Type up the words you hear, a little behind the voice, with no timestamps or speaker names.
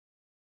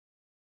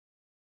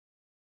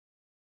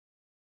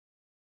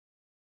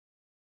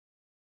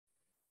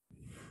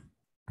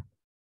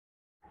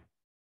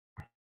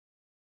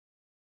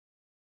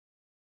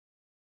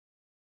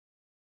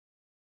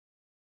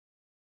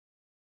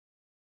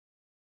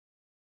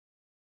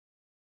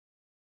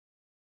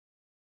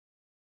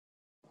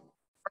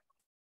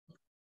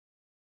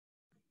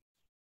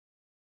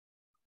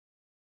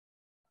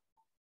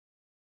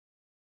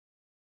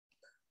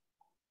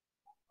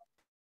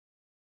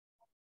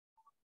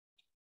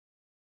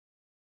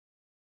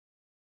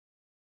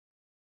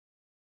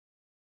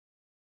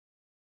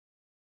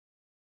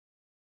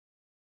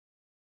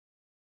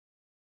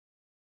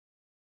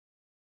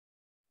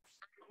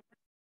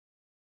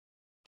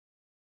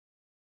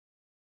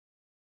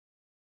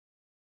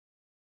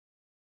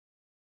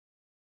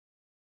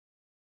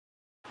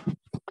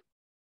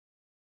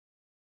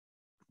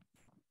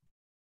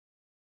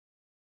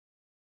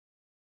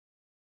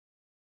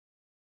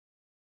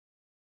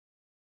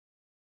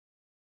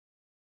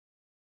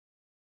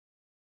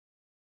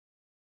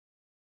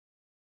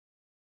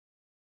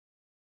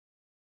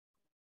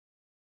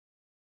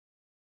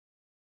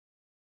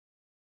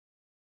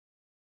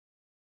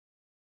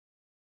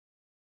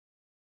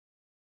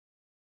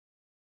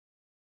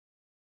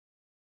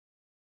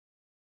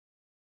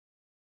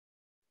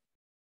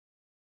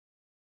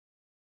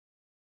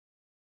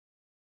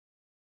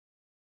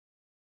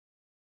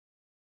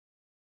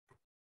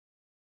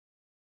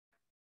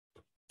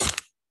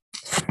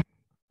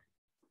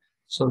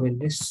So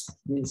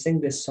we'll sing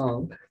this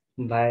song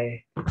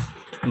by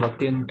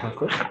Bhaktivinoda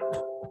Thakur,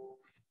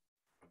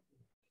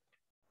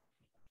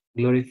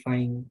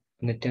 glorifying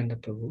Nityananda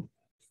Prabhu.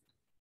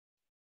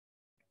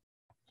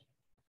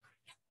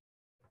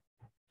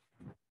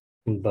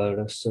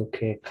 बड़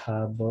सुखे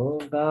खाबो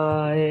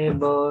गाय,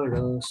 बड़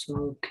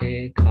सुखे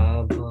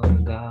खाबो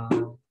गाय,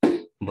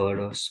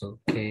 बड़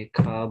सुखे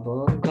खाबो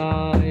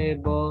गाय,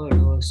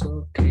 बड़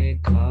सुखे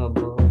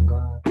खाबो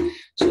गाय।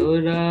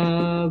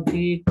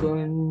 सुरभि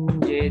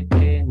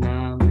कुंजेते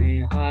नामे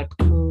हाथ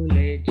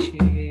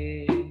खुलेছে,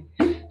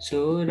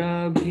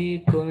 सुरभि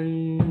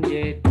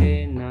कुंजेते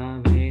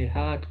नामे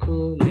हाथ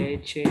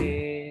खुलेছে,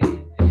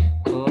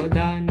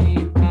 খোদা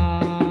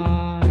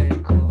নিতাই,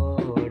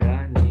 খোদা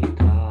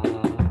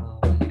নিতাই,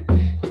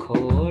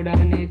 খোদা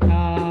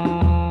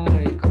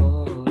নিতাই,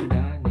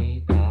 খোদা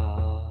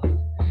নিতাই।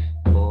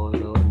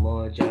 বড়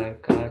মজার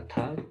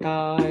কথা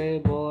তাই,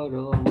 বড়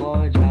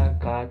মজার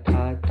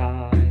কথা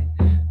তাই,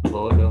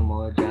 বড়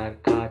মজার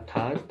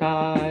কথা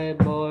তাই,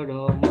 বড়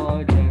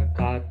মজার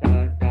কথা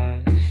তাই।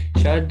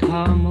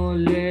 শ্রদ্ধা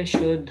মূলে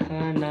শুদ্ধ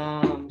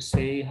নাম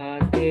সেই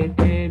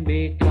হাতেতে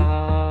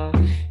বিকার,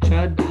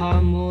 শ্রদ্ধা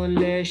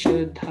মূলে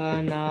শুদ্ধ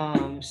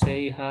নাম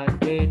সেই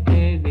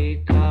হাতেতে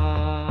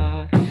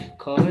বিকার।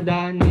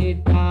 খোদা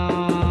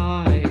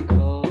নিতাই,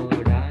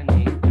 খোদা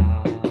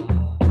নিতাই,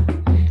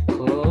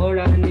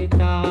 খোদা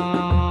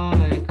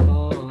নিতাই,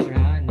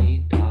 খোদা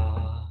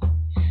নিতাই।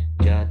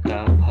 যত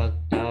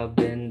ভক্ত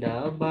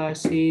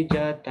বৃন্দাবাসী,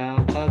 যত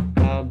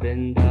ভক্ত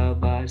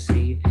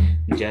বৃন্দাবাসী,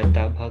 যত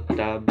ভক্ত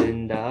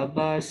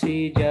বৃন্দাবাসী,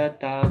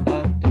 যত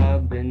ভক্ত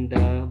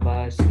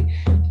বৃন্দাবাসী।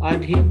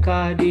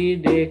 अधिकारी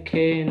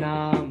देखे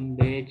नाम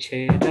बेचे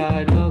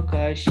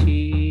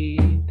दारोकाशी,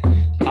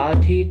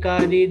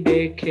 अधिकारी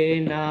देखे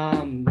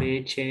नाम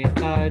बेचे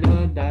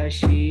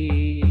कारोदाशी।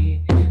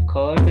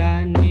 खोड़ा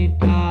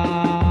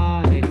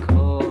निताय,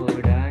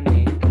 खोड़ा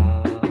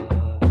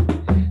निताय,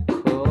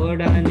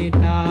 खोड़ा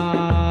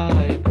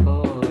निताय,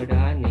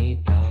 खोड़ा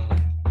निताय।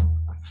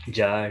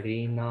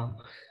 जारी ना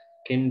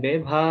किनबे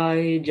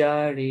भाई,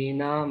 जारी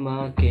नामा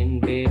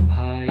किनबे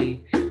भाई,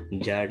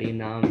 जारी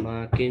नामा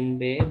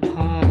किनबे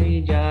भाई,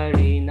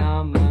 जारी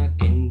नामा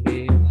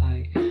किनबे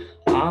भाई।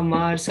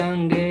 आमार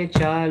संगे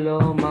चालो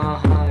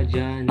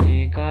महाजने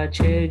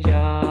काछे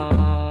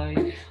जाय,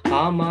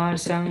 आमार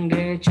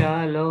संगे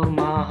चालो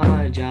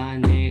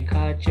महाजने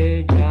काछे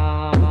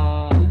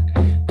जाय।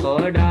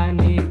 खोड़ा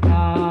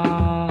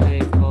निताय,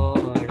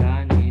 खोड़ा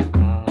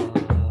निताय,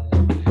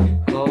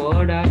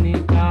 खोड़ा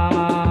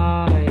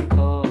निताय,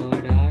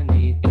 खोड़ा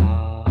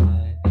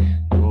निताय।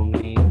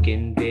 तुमी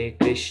किनबे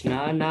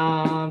कृष्णा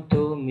नाम,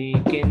 तुमी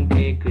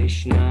किनबे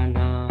कृष्णा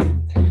नाम,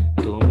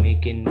 तुमी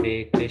किनबे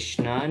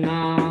कृष्णा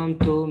नाम,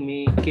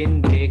 तुमी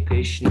किनबे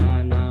कृष्णा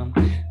नाम।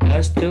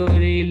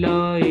 कस्तूरी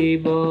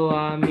लइबो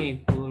आमी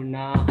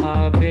पूर्णा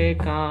हबे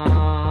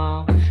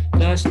काम,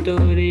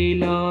 कस्तूरी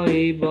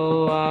लइबो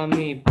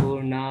आमी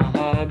पूर्णा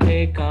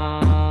हबे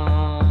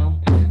काम।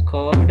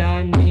 खोड़ा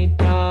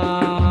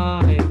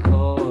निताय,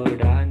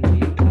 खोड़ा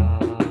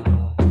निताय,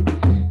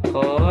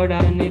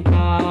 खोड़ा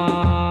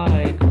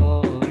निताय,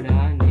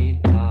 खोड़ा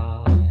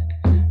निताय।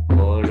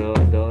 बड़ो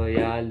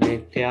दयाल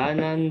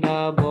नित्यानंद,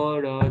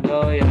 बड़ो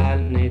दयाल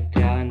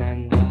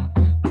नित्यानंद,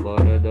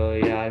 बड़ो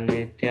दयाल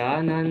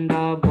नित्यानंद,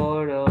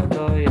 बड़ो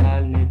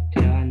दयाल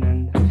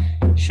नित्यानंद।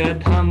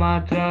 श्रद्धा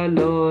मात्र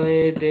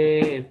लोए दे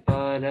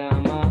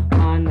परम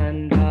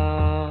आनंद,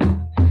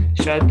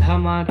 श्रद्धा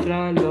मात्र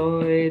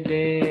लोए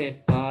दे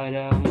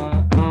परम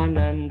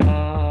आनंद।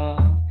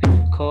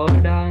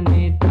 खोड़ा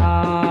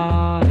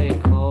निताय,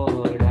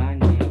 खोड़ा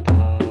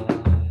निताय,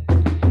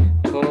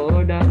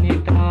 खोड़ा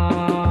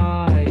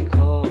निताय,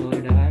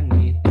 खोड़ा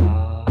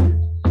निताय।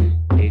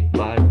 एक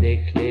बार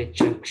देख ले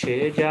चक्षे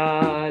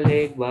जाल,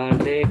 एक बार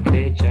देख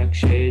ले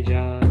चक्षे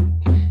जाल,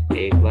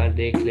 एक बार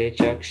देख ले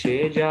चक्षे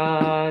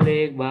जाल,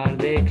 एक बार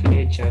देख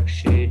ले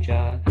चक्षे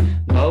जाल।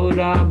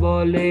 गौरा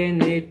बोले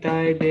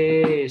निताय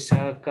दे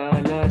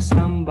सकल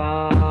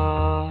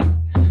संभार,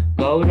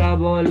 गौरा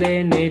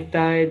बोले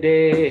निताय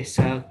दे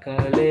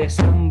सकल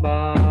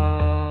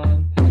संभार।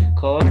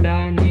 खोड़ा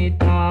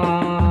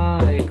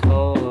निताय,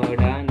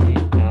 खोड़ा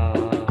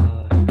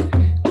निताय,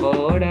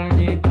 खोड़ा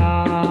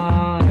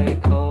निताय,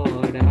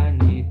 खोड़ा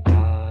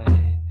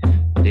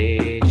निताय।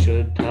 दे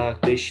शुद्ध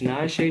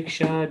कृष्ण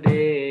शिक्षा,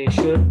 दे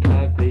शुद्ध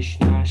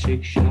कृष्ण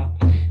शिक्षा,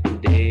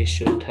 दे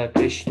शुद्ध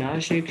कृष्ण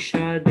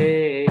शिक्षा,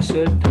 दे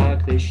शुद्ध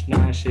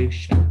कृष्ण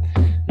शिक्षा।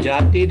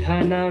 जाति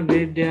धन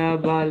विद्या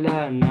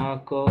बाला न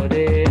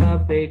करे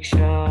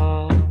अपेक्षा,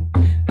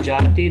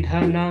 जाति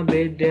धन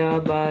विद्या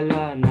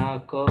बाला न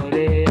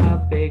करे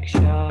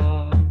अपेक्षा।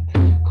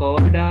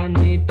 खोड़ा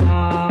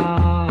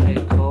निताय,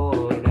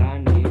 खोड़ा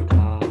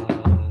निताय,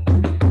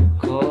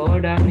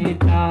 खोड़ा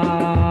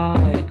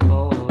निताय,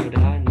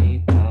 खोड़ा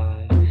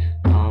निताय।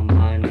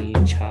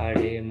 आमानी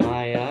छाड़े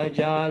माया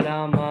जाल,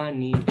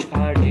 आमानी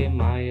छाड़े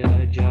माया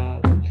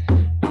जाल,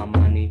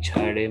 आमानी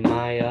छाड़े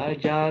माया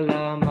जाल,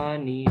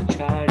 आमानी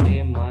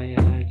छाड़े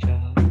माया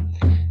जाल।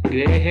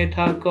 गृह গৃহে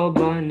থাকো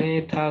বনে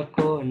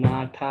থাকো না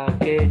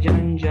থাকে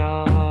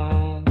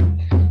জঞ্জাল,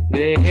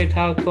 গৃহে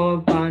থাকো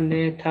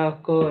বনে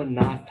থাকো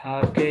না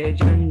থাকে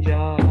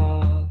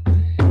জঞ্জাল,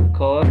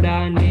 খোদা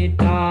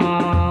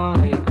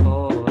নিতাই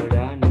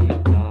খোদা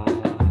নিতাই,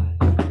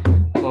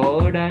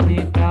 খোদা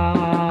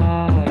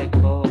নিতাই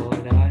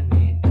খোদা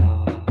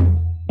নিতাই।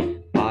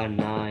 আর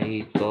নাই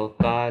তো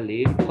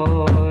কালির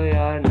ভয়,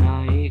 আর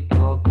নাই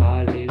তো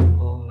কালির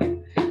ভয়,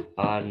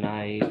 আর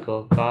নাই তো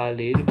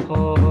কালির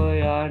ভয়,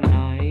 আর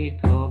নাই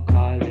তো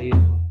কালির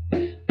ভয়।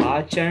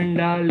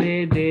 আচণ্ডালে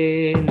দে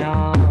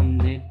নাম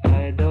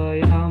নিতাই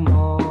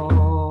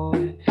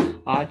দয়াময়,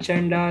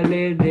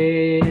 আচণ্ডালে দে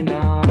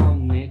নাম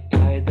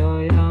নিতাই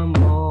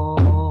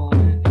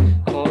দয়াময়,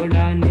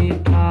 খোদা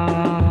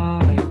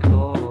নিতাই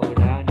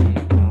খোদা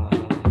নিতাই,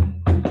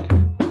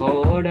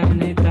 খোদা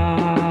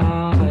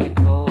নিতাই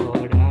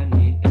খোদা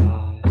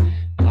নিতাই।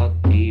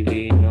 ভক্তি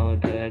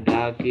বিনোদ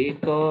ডাকি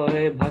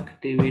কয়,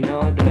 ভক্তি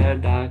বিনোদ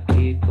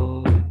ডাকি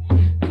কয়,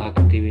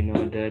 ভক্তি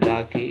বিনোদ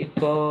ডাকি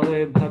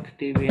কয়,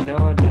 ভক্তি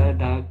বিনোদ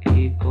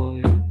ডাকি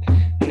কয়।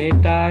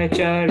 নিতাই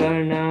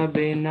চরণ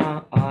বিনা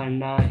আর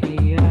নাহি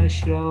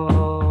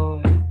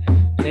আশ্রয়,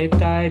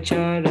 নিতাই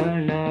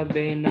চরণ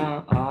বিনা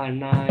আর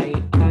নাই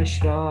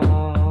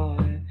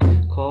আশ্রয়,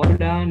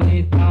 খোদা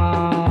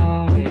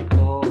নিতাই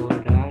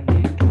খোদা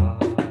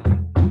নিতাই,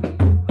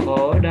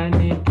 খোদা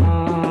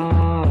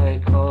নিতাই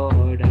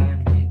খোদা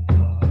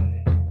নিতাই।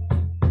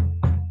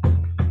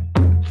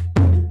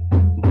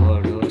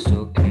 বড়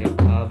সুখে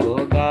খাবো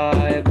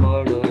গায়,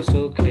 বড়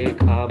সুখে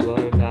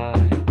খাবার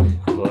গায়,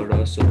 বড়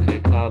সুখে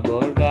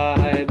খাবার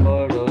গায়,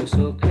 বড়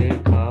সুখে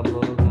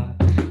খাবো গায়।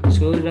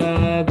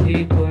 সুরভি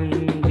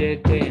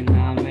কুঞ্জেতে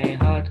নামে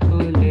হাত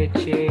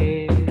খুলেছে,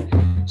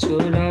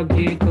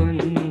 সুরভি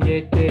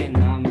কুঞ্জেতে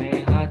নামে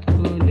হাত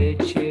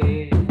খুলেছে,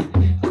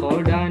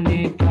 খোদা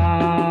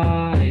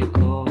নিতাই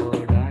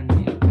খোদা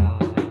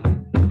নিতাই।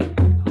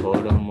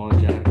 বড়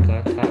মজার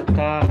কথা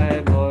তাই,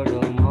 বড়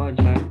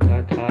মজার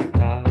কথা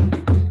তাই,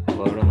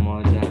 বড়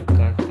মজার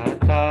কথা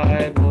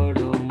তাই,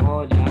 বড়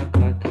মজার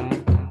কথা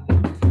তাই।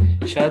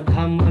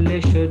 শ্রদ্ধা মূলে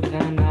শুদ্ধ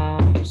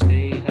নাম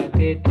সেই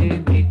হাতেতে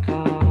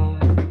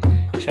ভিখার,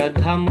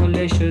 শ্রদ্ধা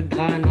মূলে শুদ্ধ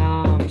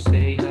নাম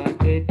সেই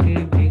হাতেতে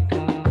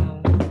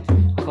ভিখার,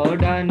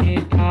 খোদা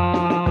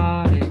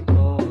নিতাই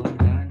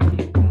খোদা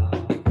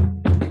নিতাই।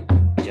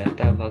 যত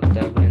ভক্ত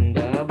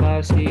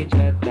বৃন্দাবাসী,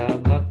 যত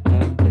ভক্ত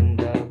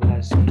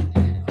বৃন্দাবাসী,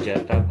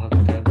 যত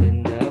ভক্ত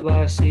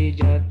বৃন্দাবাসী,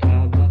 যত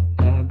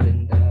ভক্ত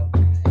বৃন্দাবাসী।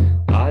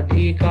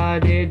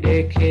 अधिकारे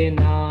देखे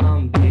नाम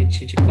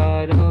बेचे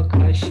करो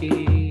काशी,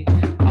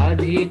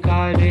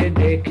 अधिकारे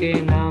देखे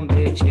नाम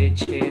बेचे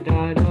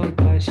छेदारो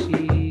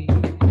काशी,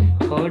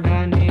 खोदा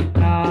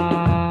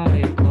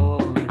निताई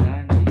खोदा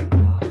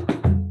निताई।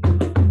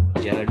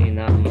 जड़ी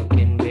नाम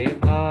किन्बे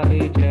भाई,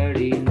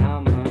 जड़ी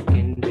नाम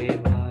किन्बे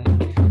भाई,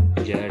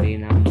 जड़ी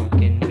नाम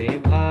किन्बे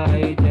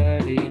भाई,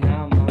 जड़ी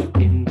नाम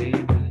किन्बे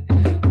भाई।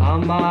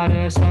 আমার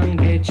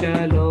সঙ্গে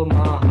চলো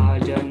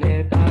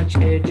মহাজনের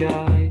কাছে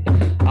যাই,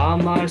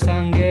 আমার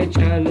সঙ্গে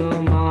চলো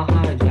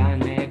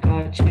মহাজনের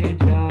কাছে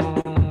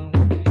যাই,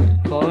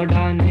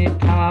 খোদা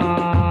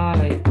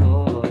নিতাই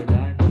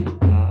খোদা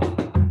নিতাই।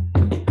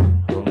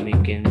 তুমি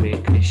কিনবে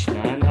কৃষ্ণ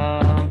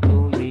নাম,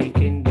 তুমি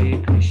কিনবে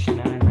কৃষ্ণ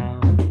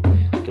নাম,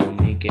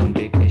 তুমি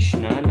কিনবে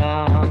কৃষ্ণ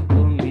নাম,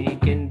 তুমি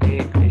কিনবে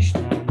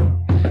কৃষ্ণ নাম।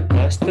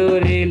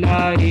 কস্তুরী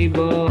লাইব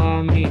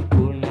আমি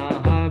পুনঃ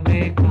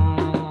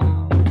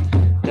বেকাম,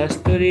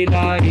 কস্তুরী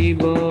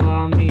লাইব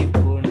আমি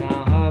পুনঃ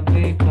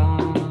বেকাম,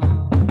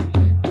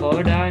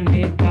 খোদা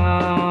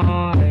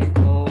নিতাই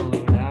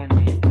খোদা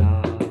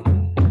নিতাই,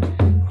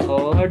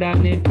 খোদা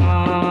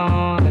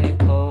নিতাই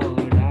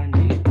খোদা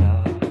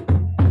নিতাই।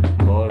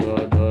 বড়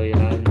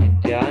দয়াল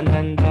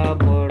নিত্যানন্দ,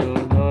 বড়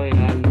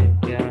দয়াল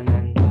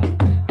নিত্যানন্দ,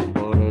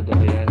 বড়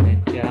দয়াল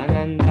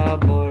নিত্যানন্দ,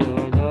 বড়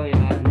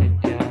দয়াল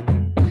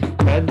নিত্যানন্দ।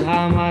 শ্রদ্ধা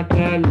মাত্র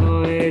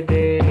লয়ে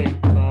দে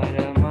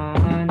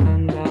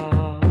পরমানন্দ,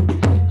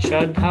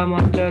 শ্রদ্ধা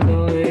মাত্র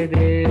লয়ে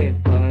দে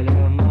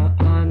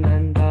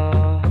পরমানন্দ,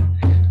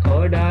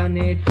 খোদা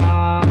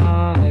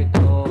নিতাই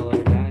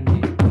খোদা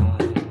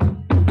নিতাই,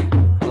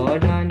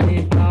 খোদা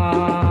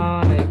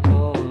নিতাই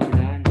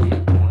খোদা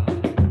নিতাই।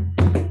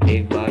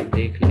 एक बार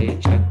देख ले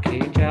चखे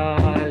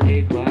जाल,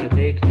 एक बार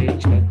देख ले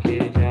चखे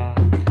जाल,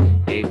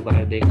 एक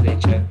बार देख ले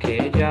चखे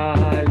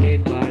जाल,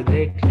 एक बार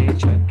देख ले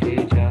चखे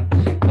जाल।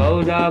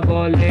 गौरा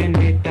बोले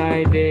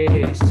निताई दे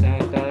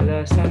सकल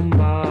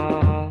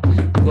संभार,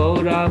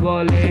 गौरा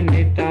बोले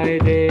निताई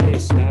दे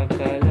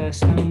सकल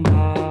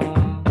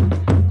संभार,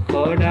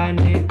 खोड़ा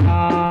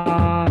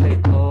निताई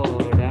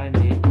खोड़ा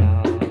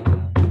निताई,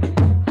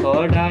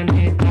 खोड़ा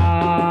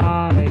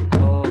निताई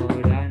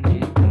खोड़ा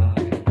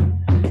निताई।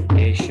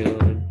 हे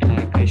शुद्ध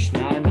कृष्ण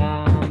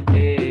नाम,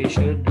 हे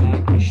शुद्ध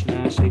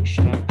कृष्ण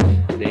शिक्षा,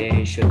 दे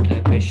शुद्ध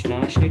कृष्ण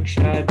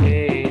शिक्षा, दे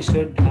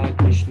शुद्ध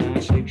कृष्ण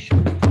शिक्षा।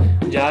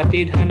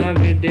 जाति धन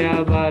विद्या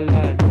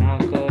बाला ना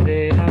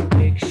करे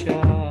अपेक्षा,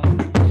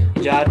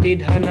 जाति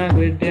धन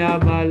विद्या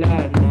बाला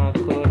ना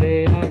करे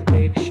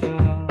अपेक्षा,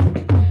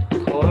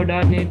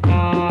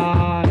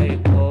 Nitai,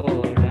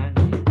 Koda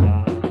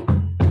Nitai.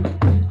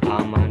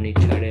 Amani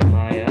chade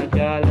maya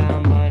jala,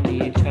 mani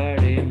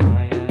chade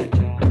maya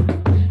jala.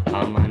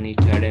 Amani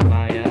chade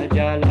maya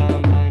jala,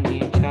 mani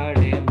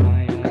chade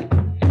maya.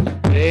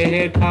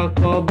 Grehe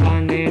thako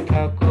bane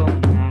thako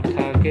na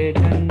thake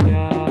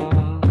janja.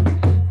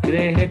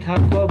 Grehe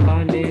thako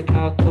bane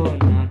thako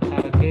na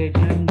thake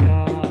janja.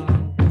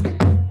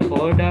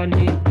 Koda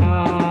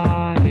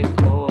Nitai,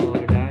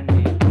 Koda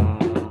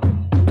Nitai.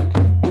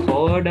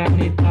 Koda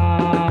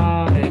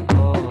Nitai,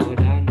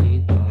 Koda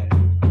Nitai.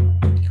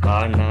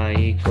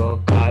 Kanai ko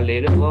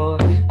kalir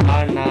bhoy,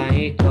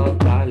 kanai ko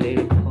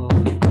kalir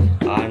bhoy,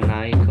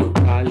 kanai ko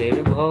kalir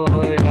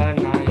bhoy,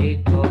 kanai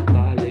ko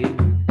kalir.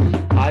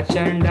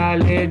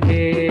 Achandale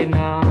de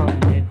naam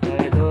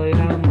nitai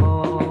doya mo,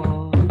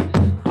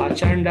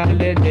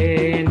 achandale de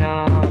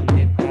naam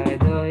nitai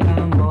doya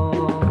mo.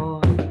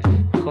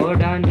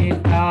 Koda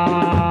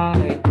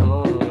Nitai,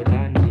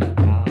 Koda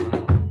Nitai.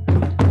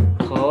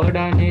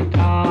 Koda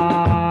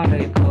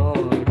Nitai,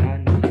 Koda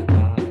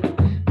Nitai.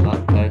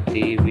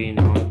 Bhakti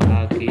Vinoda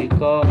ki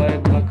koi,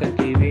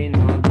 Bhakti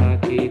Vinoda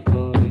ki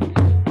koi,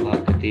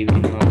 Bhakti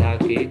Vinoda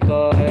ki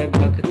koi,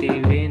 Bhakti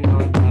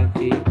Vinoda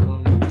ki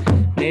koi.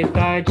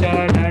 Nitai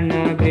charan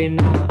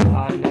bina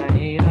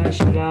anahi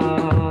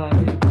ashray,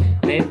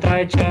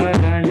 Nitai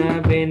charan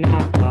bina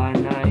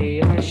anahi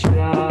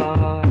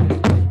ashray.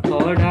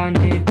 Koda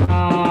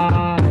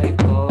Nitai,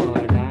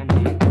 Koda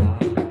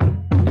Nitai.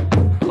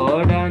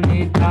 Koda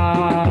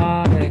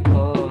Nitai,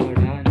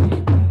 Koda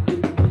Nitai.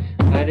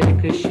 Hare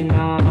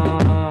Krishna,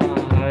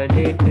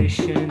 Hare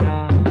Krishna,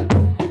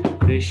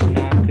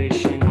 Krishna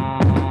Krishna,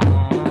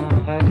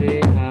 Hare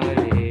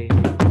Hare,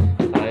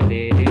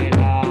 Hare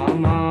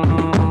Rama,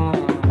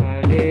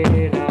 Hare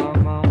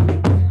Rama,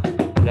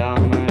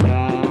 Rama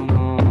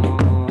Rama,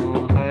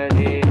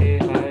 Hare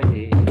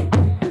Hare,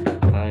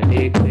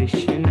 Hare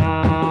Krishna,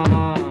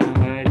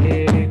 Hare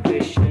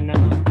Krishna,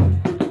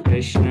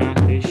 Krishna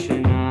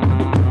Krishna,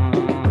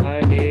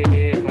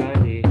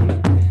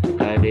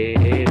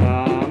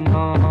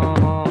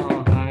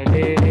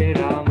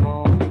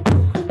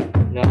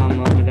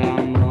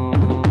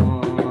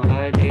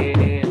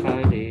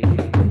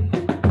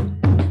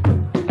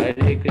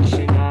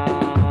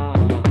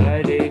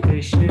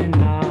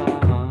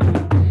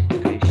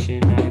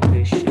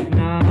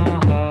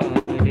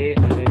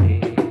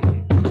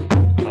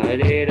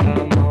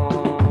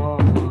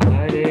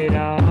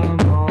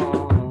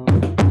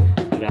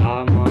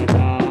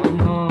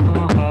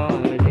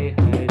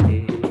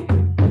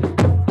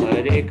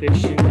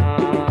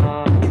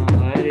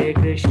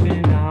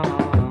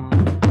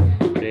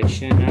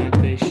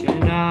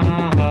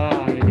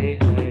 Hare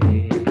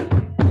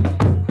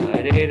Hare,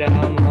 Hare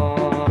Rama,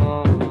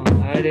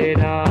 Hare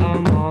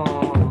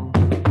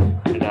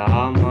Rama,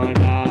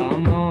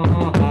 Rama Rama,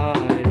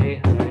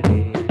 Hare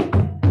Hare,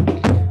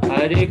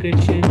 Hare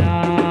Krishna,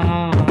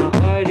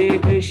 Hare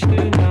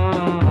Krishna,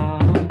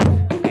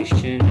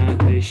 Krishna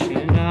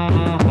Krishna,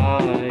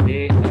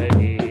 Hare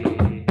Hare,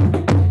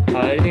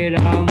 Hare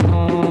Rama, Hare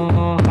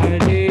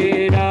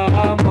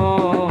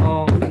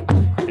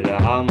Rama,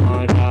 Rama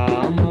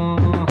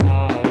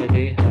Rama,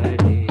 Hare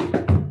Hare,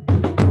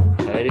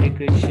 Hare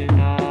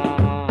Krishna,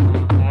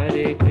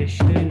 Hare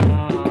Krishna,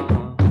 Krishna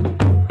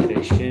Krishna, Hare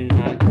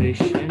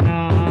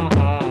Hare,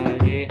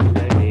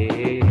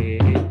 Hare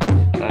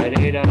Rama, Hare Rama,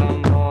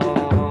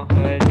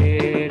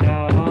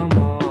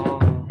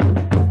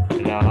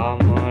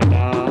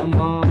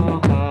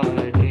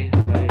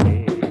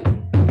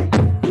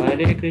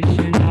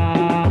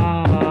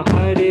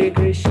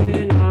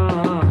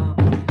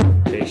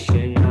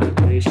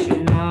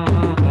 Rama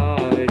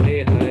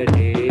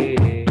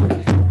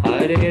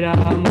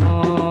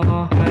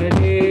Rama, Hare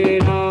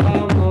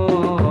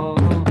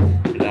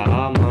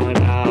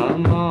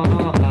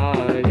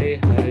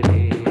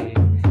Hare,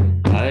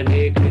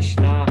 Hare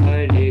Krishna,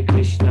 Hare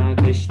Krishna,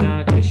 Krishna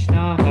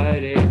Krishna,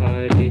 Hare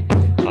Hare,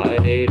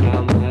 Hare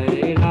Rama,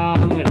 Hare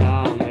Rama,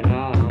 Rama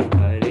Rama,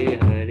 Hare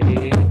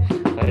Hare,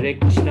 Hare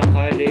Krishna,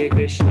 Hare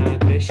Krishna,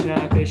 Krishna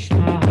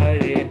Krishna,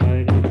 Hare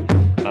Hare,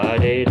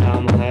 Hare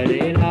Rama,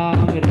 Hare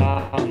Rama,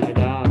 Rama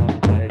Rama,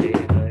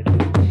 Hare Hare,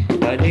 Hare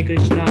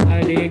Krishna,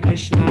 Hare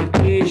Krishna,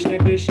 Krishna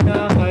Krishna,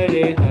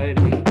 Hare Hare,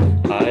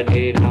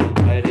 Hare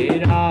Rama, Hare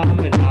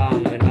Rama,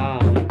 Rama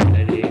Rama,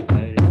 Hare Hare, Hare Krishna, Krishna Krishna, Hare Hare, Hare Ram, Ram Ram, Hare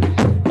Hare,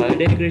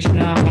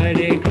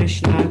 Hare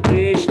Krishna,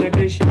 Krishna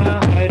Krishna,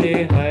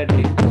 Hare Hare,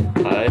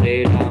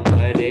 Hare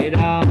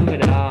Ram, Ram Ram, Hare Hare, Hare Krishna, Krishna Krishna, Hare Hare, Hare Ram, Ram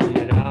Ram,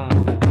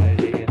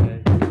 Hare Hare,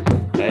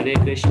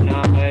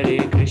 Hare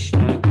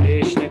Krishna,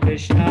 Krishna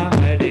Krishna,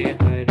 Hare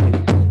Hare,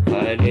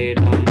 Hare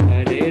Ram,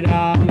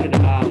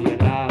 Ram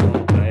Ram,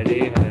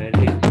 Hare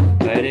Hare,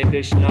 Hare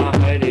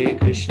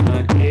Krishna,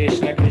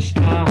 Krishna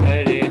Krishna,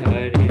 Hare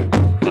Hare,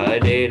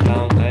 Hare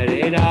Ram,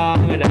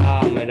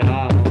 Ram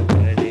Ram,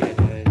 Hare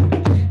Hare,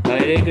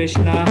 Hare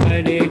Krishna, Krishna Krishna, Hare Hare,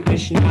 Hare Ram, Ram Ram, Hare Hare, Hare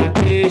Krishna,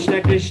 Krishna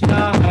Krishna,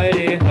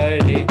 Hare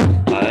Hare,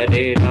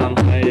 Hare Ram,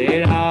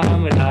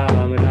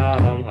 Ram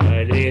Ram,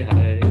 Hare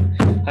Hare,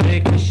 Hare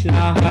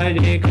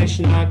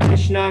Krishna,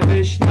 Krishna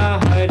Krishna,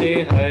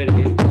 Hare Hare,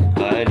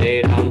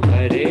 Hare Ram,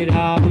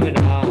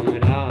 Ram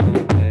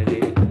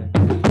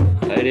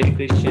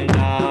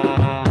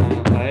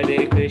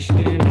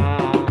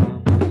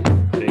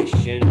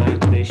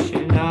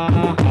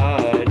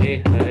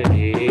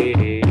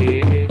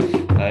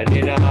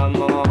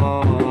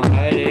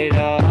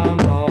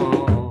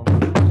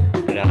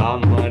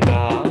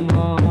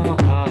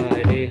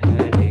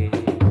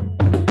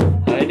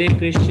Hare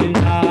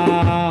Krishna,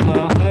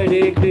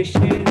 Hare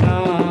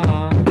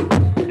Krishna,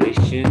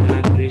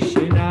 Krishna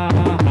Krishna,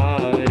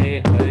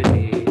 Hare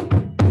Hare,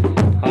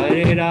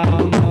 Hare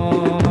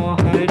Rama,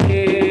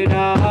 Hare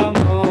Rama,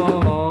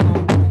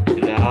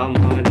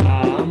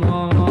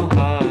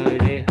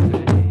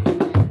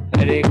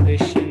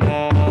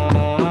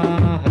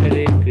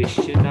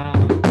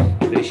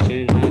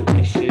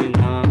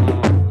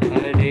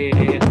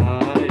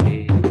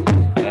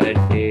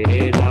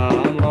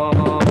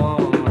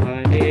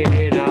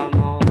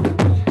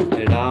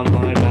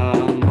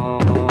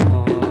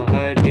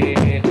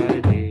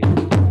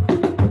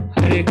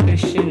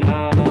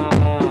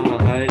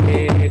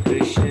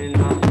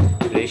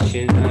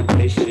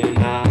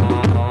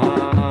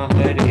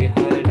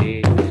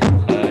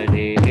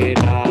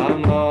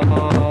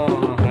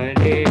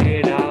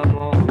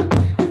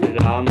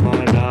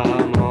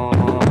 Rama,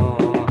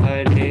 Hare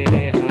Hare,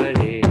 Hare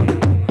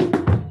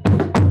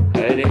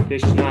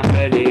Krishna,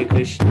 Hare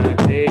Krishna,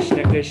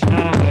 Krishna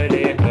Krishna,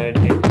 Hare Hare,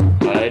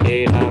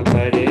 Hare Rama,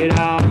 Hare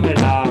Rama,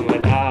 Rama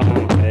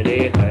Rama,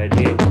 Hare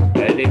Hare,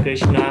 Hare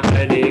Krishna,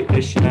 Hare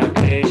Krishna,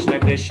 Krishna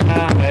Krishna,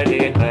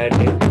 Hare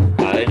Hare,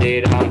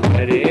 Hare Rama,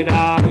 Hare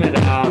Rama,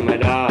 Rama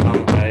Rama,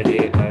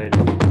 Hare Hare,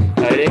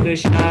 Hare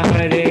Krishna,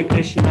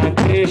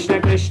 Krishna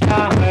Krishna,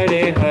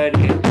 Hare Hare,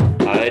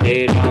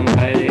 Hare Ram,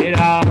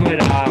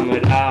 Ram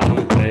Ram,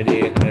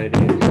 Hare Hare,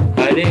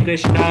 Hare Krishna,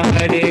 Krishna Krishna, Hare Hare, Hare Ram, Ram Ram,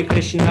 Hare Hare, Hare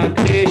Krishna,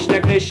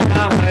 Krishna Krishna,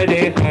 Hare Hare, Hare Ram, Ram Ram, Hare Hare, Hare Krishna, Krishna Krishna,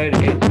 Hare Hare,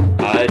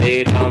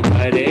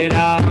 Hare Ram,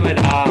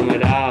 Ram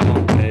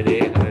Ram,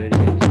 Hare Hare,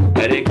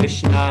 Hare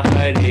Krishna,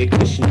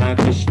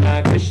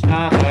 Krishna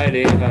Krishna,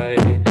 Hare Hare,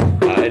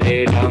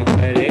 Hare Ram,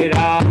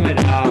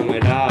 Ram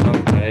Ram,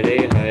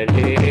 Hare Hare, Hare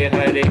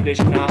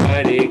Krishna, Krishna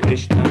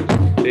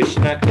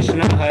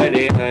Krishna,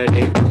 Hare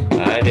Hare,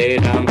 Hare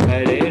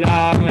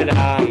Ram,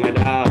 Ram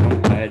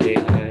Ram, Hare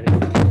Hare,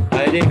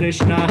 Hare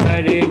Krishna, Krishna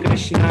Krishna, Hare Hare, Hare Ram, Ram Ram, Hare Hare, Hare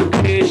Krishna,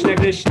 Krishna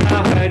Krishna,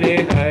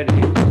 Hare Hare,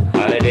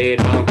 Hare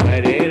Ram,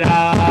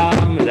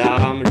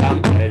 Ram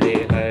Ram, Hare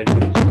Hare,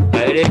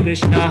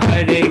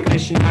 Hare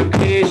Krishna,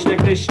 Krishna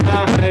Krishna,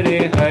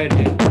 Hare Hare,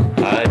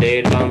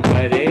 Hare Rama,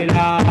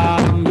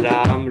 Rama Rama, Hare Hare, Hare Krishna, Krishna Krishna, Hare Hare, Hare Rama, Rama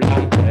Rama,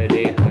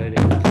 Hare Hare,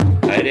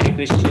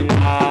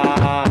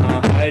 Hare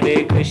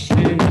Krishna,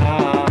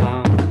 Krishna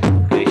Krishna,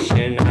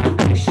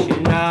 Hare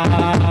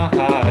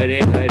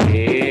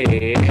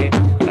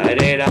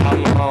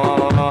Hare,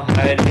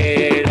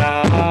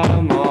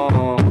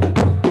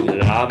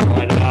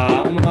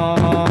 Hare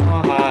Rama, Rama Rama,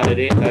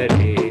 Hare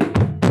Hare,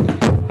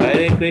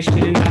 Hare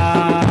Krishna,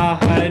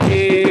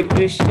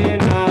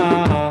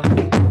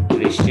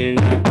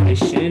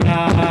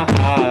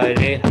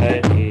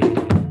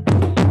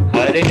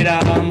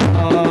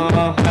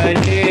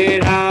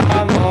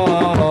 Krishna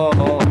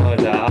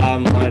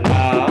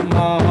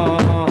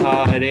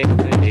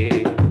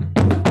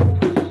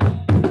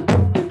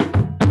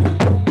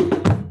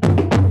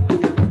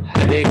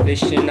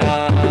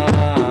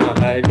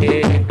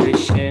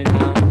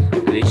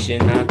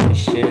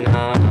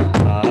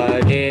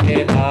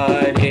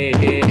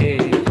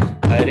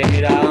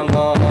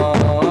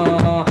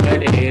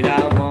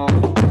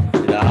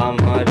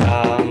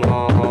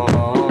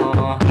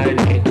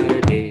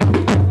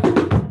Hare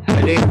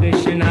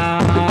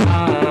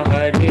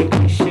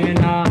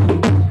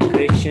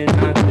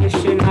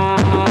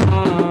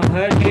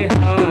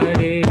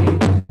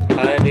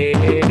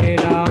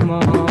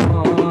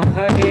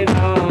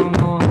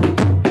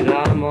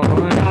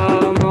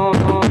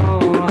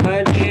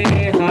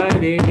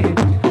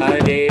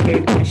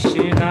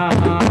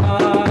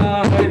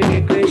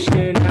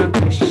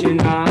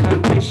Hare,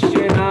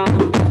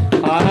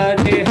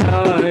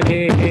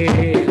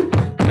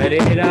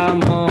 Hare Rama,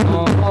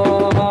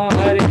 Rama Rama,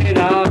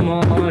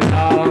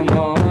 Hare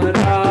Hare,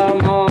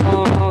 Hare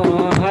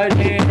Krishna,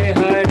 Krishna Krishna, Hare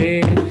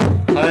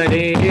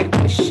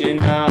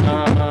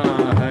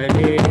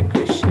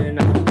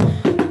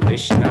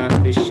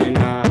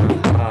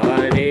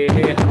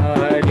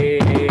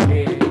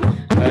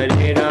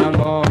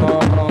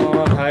Hare, Hare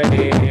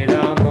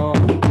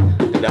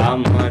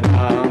Rama,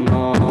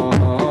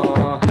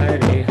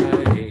 Rama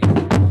Rama,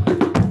 Hare Hare, Hare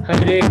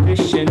Krishna,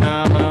 Krishna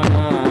Krishna,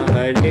 Hare Hare,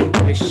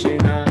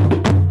 Hare Rama,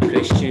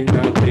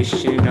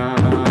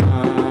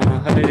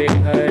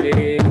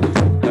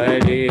 Rama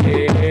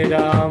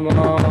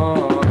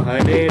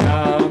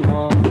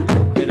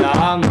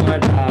Rama, Hare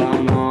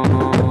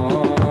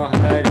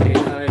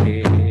Hare,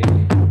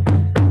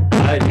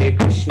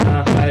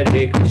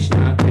 Hare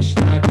Krishna,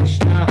 Krishna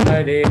Krishna,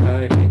 Hare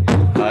Hare,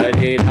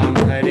 Hare Rama,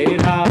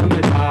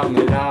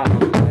 Rama Rama,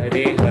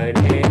 Hare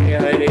Hare,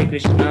 Hare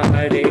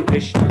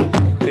Krishna,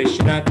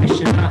 Krishna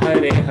Krishna,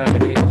 Hare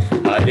Hare,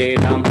 Hare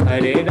Ram,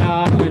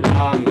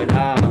 Ram Ram, Hare Hare, Hare Krishna, Krishna Krishna, Hare Hare, Hare Ram, Ram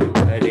Ram,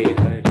 Hare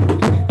Hare,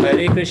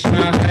 Hare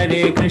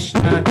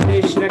Krishna,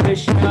 Krishna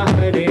Krishna,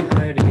 Hare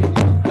Hare,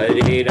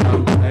 Hare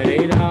Ram,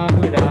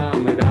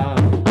 Ram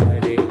Ram,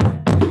 Hare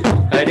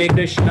Hare,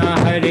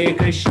 Hare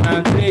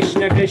Krishna,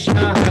 Krishna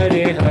Krishna,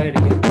 Hare Hare,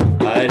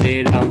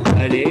 Hare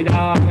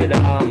Ram,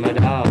 Ram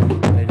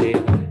Ram, Hare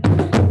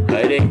Hare,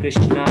 Hare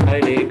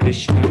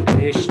Krishna,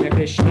 Krishna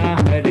Krishna,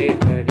 Hare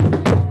Hare,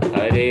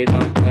 Hare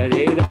Ram,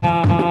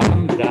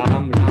 Ram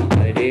Ram,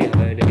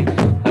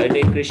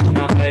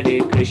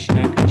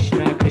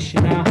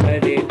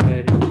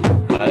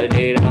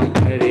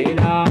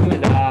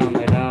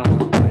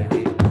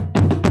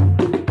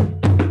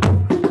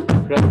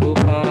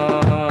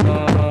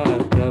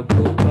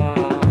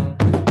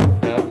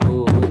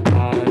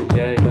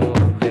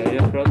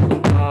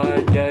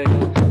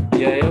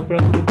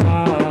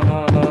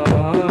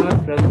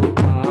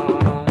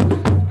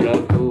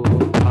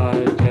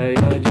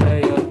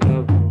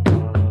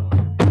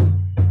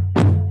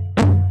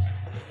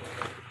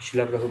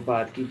 शिला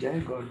प्रभुपाद की जय,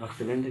 गौर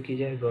भक्तवृंद की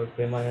जय, गौर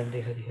प्रेमानंदे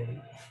हरि हरि।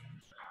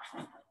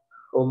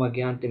 ओम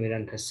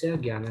अज्ञानतिमिरन्धस्य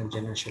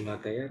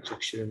ज्ञानाञ्जनशलाकया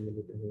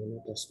चक्षुरुन्मिलितं येन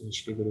तस्मै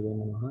श्रीगुरुवे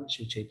नमः।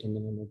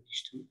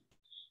 श्रीचैतन्यमनोभीष्टं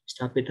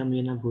स्थापितं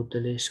येन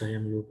भूतले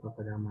स्वयं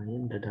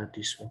रूपपदामयं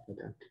ददाति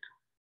स्वपदान्तिकम्।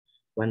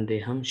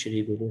 वन्देऽहं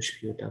श्रीगुरु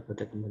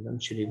श्रीयुतापदकमलं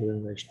श्रीगुरुं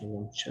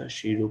वैष्णवं च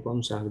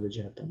श्रीरूपं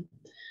साग्रजातं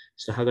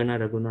सहगणा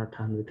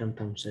रघुनाथान्वितं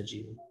तं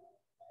सजीवम्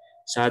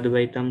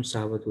साद्वैतं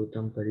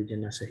सावधूतं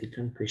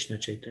परिजनसहितं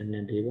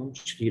कृष्णचैतन्यदेवं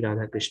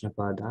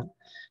श्रीराधाकृष्णपादान्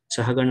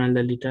सहगणा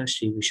ललिता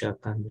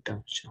श्रीविशाखान्वितां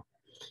च।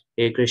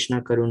 हे कृष्ण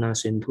करुणा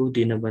सिंधु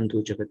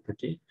दीनबंधु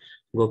जगतपते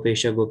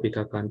गोपेश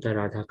गोपिका कांता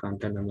राधा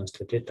कांता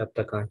नमस्तते तप्त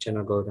कांचन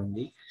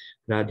गौरंगी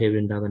राधे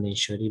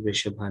वृंदावनेश्वरी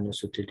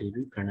वृषभानुसुते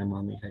देवी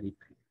प्रणमामि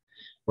हरिप्रिय।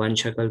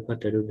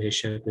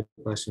 वंशकल्पतरुभ्यश्च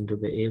कृपा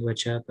सिन्धुभ्य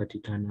च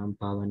पतितानां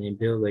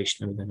पावनेभ्यो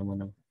वैष्णवजनमो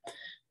नमः।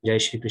 जय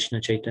श्री कृष्ण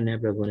चैतन्य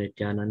प्रभु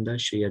नित्यानंद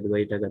श्री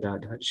अद्वैत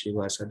गदाधर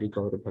श्रीवासदि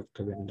गौर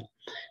भक्तवृंद।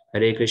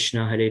 हरे कृष्ण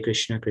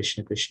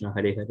कृष्ण कृष्ण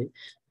हरे हरे,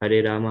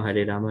 हरे राम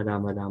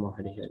राम राम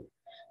हरे हरे।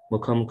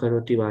 मुखम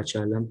करोति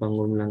वाचालं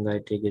पंगुं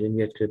लंघयते गिरिं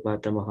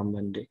यत्कृपातमहं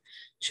वन्दे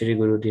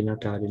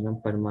श्रीगुरुदीनतारिणं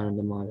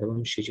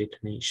परमानन्दमाधवं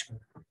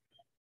श्रीचैतन्येश्वरम्।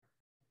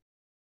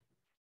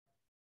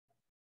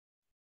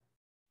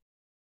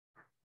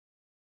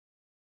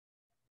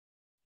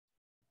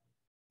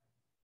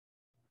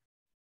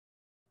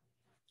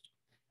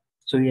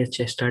 So we are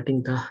just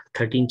starting the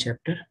 13th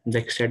chapter, the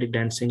ecstatic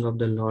dancing of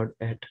the Lord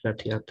at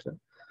RathaYatra.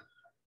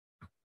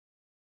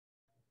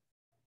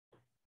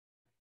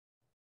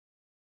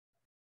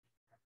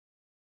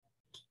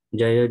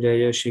 Jaya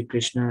Jaya Shri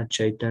Krishna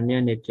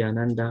Chaitanya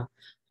Nityananda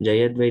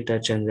Jaya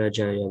Dvaita Chandra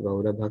Jaya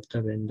Gaura Bhakta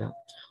Vrinda.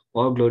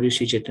 All glory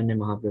Shri Chaitanya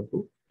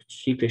Mahaprabhu,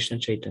 Shri Krishna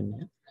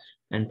Chaitanya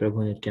and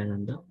Prabhu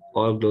Nityananda.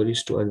 All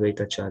glories to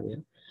Advaita Acharya.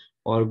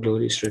 All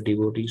glories to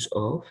devotees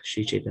of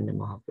Shri Chaitanya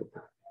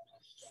Mahaprabhu.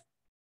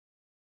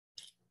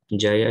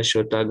 Jaya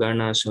Shota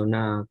Gana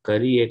Sona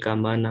Kari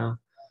Ekamana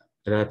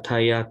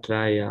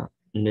RathaYatraya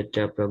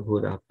Nitya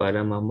Prabhura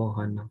Parama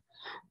Mohana.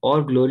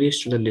 All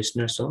glories to the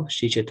listeners of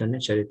Shri Chaitanya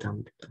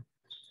Charitamrita.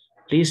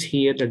 Please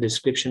hear the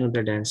description of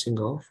the dancing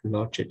of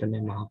Lord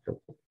Chaitanya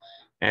Mahaprabhu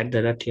at the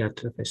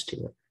RathaYatra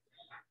festival.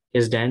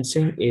 His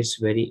dancing is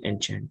very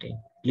enchanting.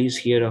 Please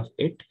hear of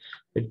it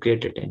with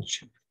great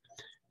attention.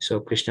 So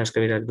Krishna's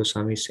Kaviraj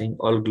Goswami is saying,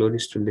 all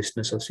glories to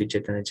listeners of Sri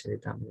Chaitanya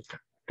Charitamrita,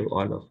 to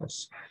all of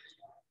us.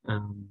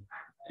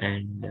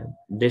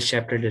 This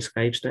chapter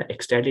describes the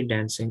ecstatic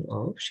dancing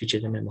of Sri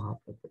Chaitanya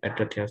Mahaprabhu at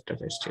RathaYatra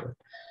festival.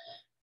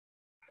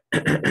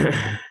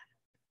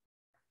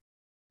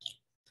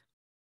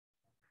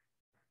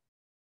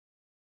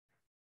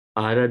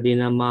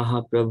 Aradina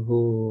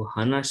Mahaprabhu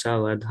Hana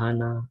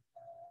Savadhana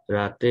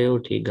Rate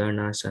Uthi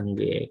Gana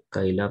Sange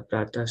Kaila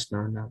Prata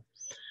Snana.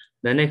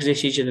 The next day,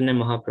 Sri Chaitanya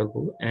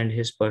Mahaprabhu and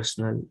his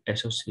personal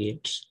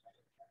associates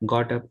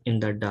got up in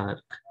the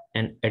dark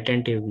and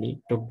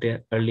attentively took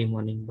their early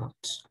morning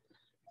baths.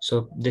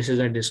 So this is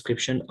a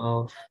description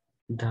of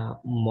the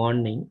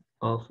morning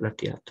of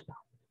RathaYatra.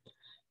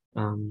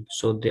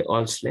 So they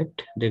all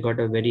slept. They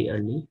got up very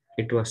early.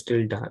 It was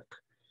still dark,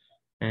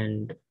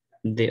 and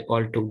they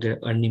all took their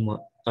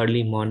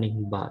early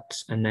morning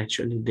baths. And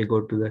naturally, they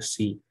go to the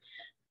sea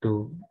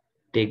to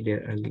take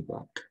their early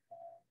bath.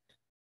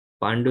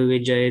 Pandu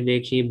विजय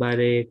देखी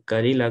बारे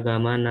करी लगा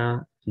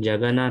माना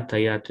जगन्नाथ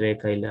यात्रे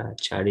कैला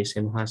चारी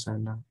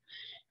सिंहासना.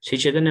 Sri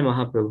Chaitanya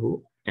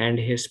Mahaprabhu and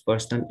his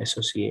personal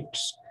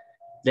associates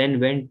then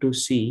went to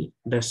see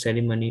the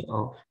ceremony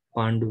of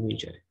Pandu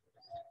Vijay.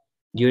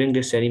 During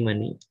this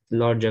ceremony,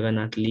 Lord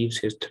Jagannath leaves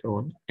his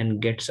throne and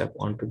gets up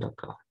onto the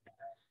cart.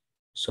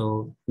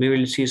 So we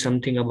will see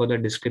something about the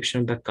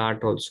description of the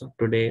cart also.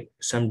 Today,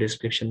 some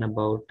description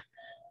about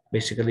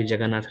basically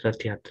Jagannath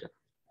RathaYatra.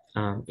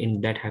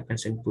 In that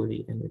happens in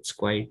Puri, and it's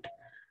quite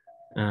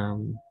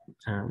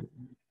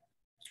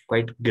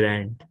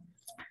grand.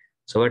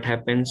 So what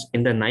happens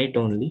in the night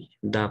only?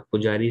 The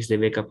pujaris, they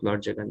wake up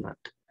Lord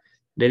Jagannath.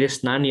 There is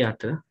Snan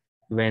Yatra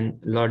when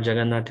Lord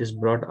Jagannath is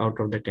brought out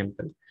of the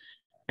temple,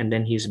 and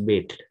then he is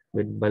bathed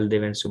with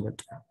Baldev and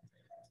Subhadra,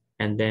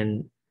 and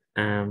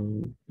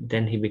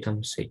then he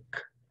becomes sick,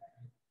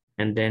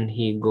 and then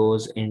he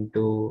goes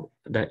into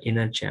the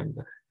inner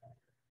chamber,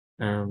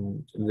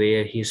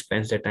 where he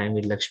spends the time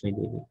with Lakshmi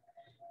Devi,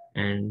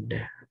 and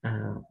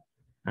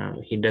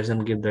he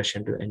doesn't give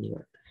darshan to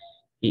anyone.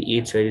 He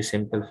eats very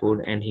simple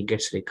food and he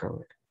gets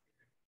recovered.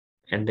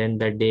 And then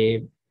the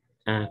day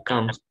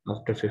comes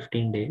after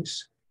 15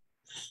 days.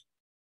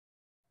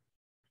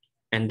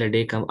 And the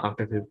day comes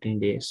after 15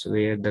 days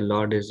where the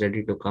Lord is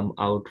ready to come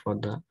out for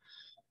the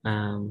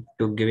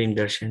to giving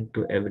darshan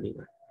to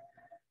everyone.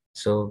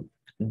 So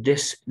there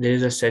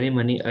is a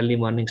ceremony, early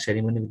morning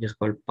ceremony, which is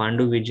called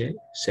Pandu Vijay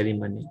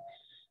ceremony,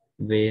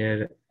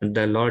 where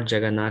the Lord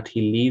Jagannath,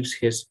 he leaves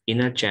his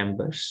inner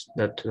chambers,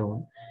 the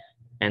throne,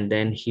 and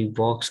then he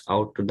walks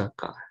out to the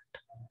cart.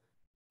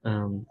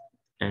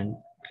 And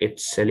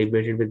it's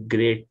celebrated with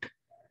great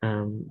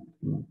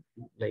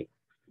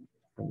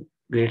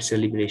great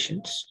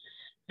celebrations,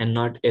 and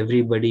not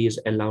everybody is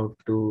allowed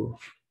to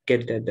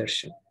get that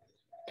darshan.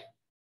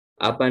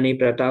 Apani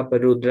Pratap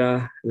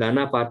Rudra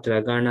Lana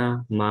Patra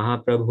Gana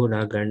Mahaprabhu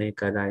Ragane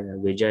Karaya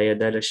Vijaya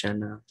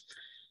Darshana.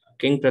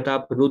 King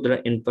Pratap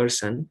Rudra in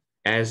person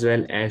as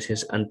well as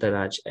his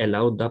entourage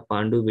allowed the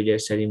Pandu Vijay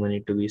ceremony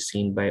to be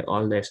seen by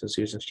all the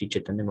associates of Sri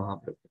Chaitanya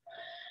Mahaprabhu.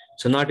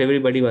 So not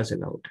everybody was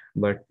allowed,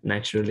 but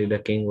naturally the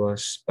king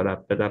was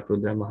Pratap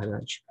Rudra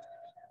Maharaj.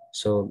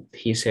 So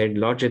he said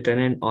Lord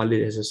Chaitanya and all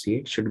his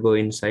associates should go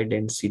inside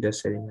and see the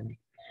ceremony.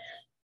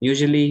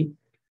 Usually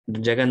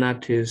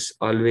Jagannath is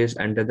always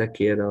under the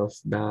care of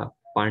the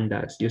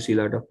pandas. You see a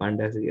lot of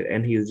pandas here,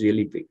 and he is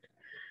really big.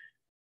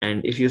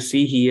 And if you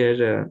see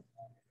here,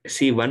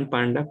 see one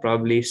panda,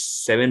 probably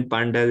 7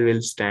 pandas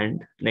will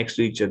stand next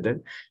to each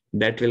other.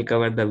 That will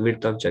cover the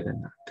width of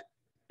Jagannath.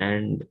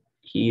 And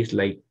he is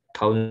like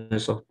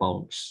thousands of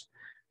pounds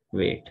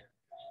weight.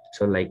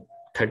 So like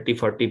 30,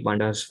 40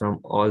 pandas from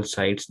all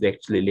sides, they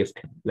actually lift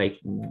him. Like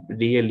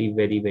really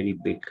very, very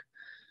big.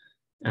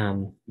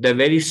 The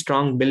very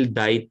strong-built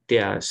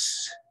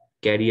Daityas,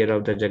 carrier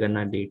of the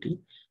Jagannath deity,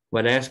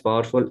 were as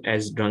powerful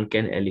as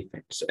drunken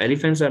elephants.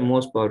 Elephants are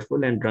most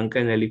powerful, and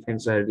drunken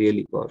elephants are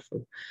really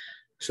powerful.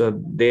 So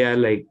they are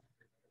like,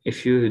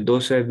 if you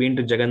those who have been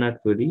to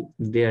Jagannath Puri,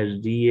 they are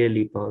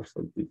really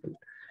powerful people.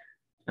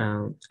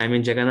 I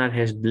mean, Jagannath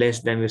has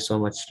blessed them with so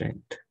much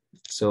strength.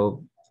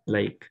 So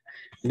like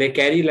they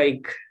carry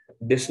like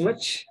this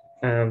much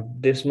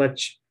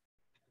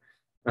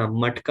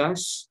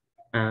matkas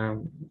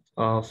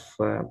of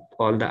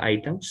all the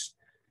items,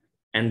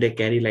 and they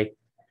carry like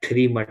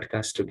 3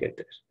 matkas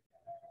together.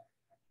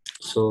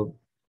 So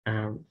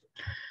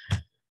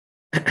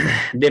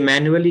they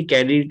manually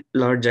carried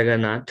Lord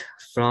Jagannath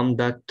from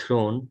the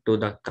throne to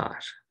the car.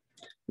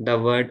 The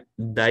word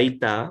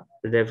Daita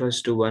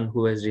refers to one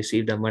who has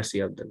received the mercy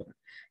of the Lord.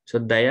 So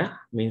Daya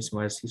means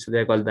mercy. So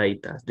they're called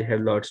Daitas. They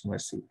have Lord's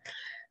mercy.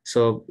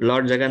 So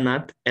Lord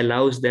Jagannath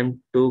allows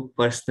them to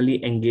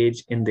personally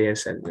engage in their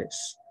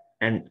service.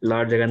 And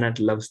Lord Jagannath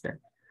loves them.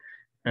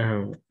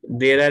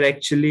 There are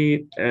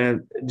actually,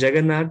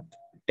 Jagannath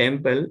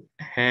temple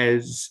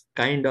has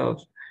kind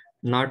of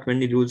not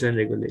many rules and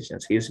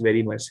regulations. He is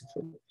very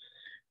merciful.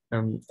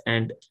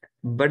 And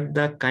but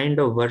the kind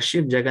of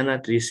worship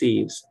Jagannath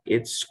receives,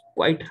 it's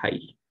quite high.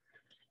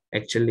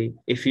 Actually,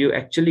 if you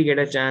actually get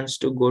a chance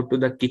to go to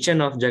the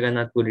kitchen of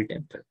Jagannath Puri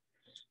temple,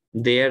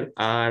 there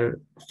are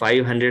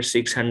 500,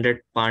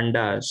 600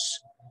 pandas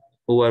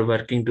who are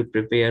working to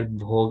prepare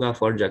bhoga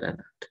for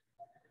Jagannath.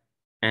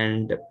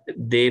 And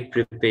they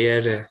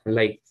prepare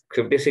like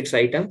 56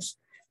 items,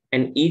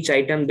 and each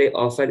item they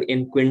offer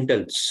in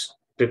quintals,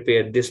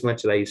 prepare this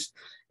much rice.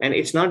 And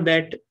it's not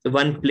that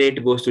one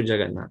plate goes to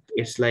Jagannath,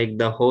 it's like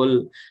the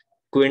whole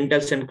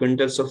quintals and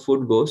quintals of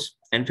food goes,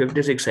 and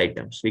 56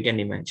 items, we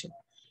can imagine.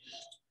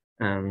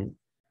 And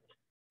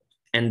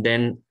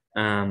then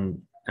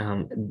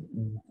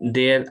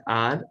there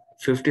are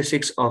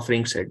 56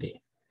 offerings a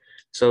day.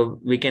 So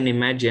we can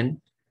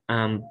imagine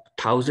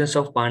thousands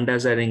of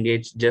pandas are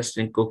engaged just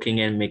in cooking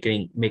and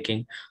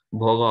making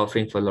bhoga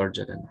offering for Lord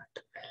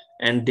Jagannath.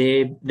 And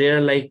they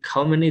are like,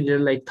 how many? There are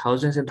like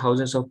thousands and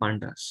thousands of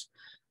pandas.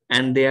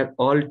 And they are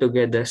all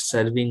together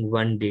serving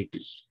one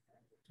deity,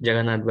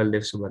 Jagannath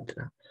Baldev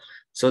Subhadra.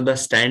 So the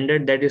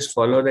standard that is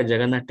followed at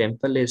Jagannath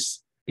temple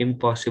is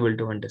impossible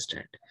to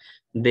understand.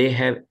 They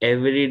have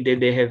every day,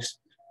 they have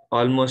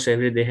almost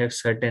every day have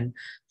certain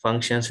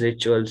functions,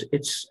 rituals.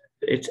 It's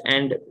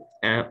and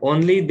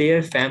only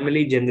their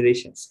family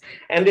generations,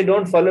 and they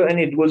don't follow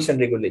any rules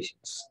and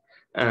regulations.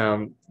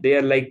 They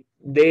are like,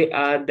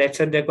 that's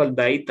what they're called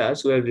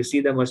Daitas, who have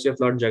received the mercy of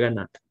Lord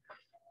Jagannath.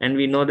 And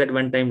we know that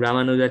one time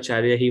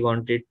Ramanujacharya, he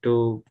wanted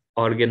to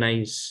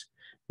organize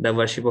the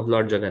worship of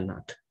Lord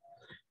Jagannath.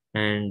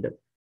 And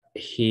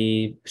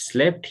he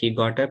slept, he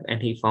got up,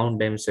 and he found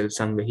himself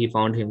somewhere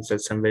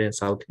in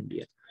South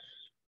India.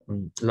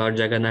 Lord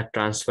Jagannath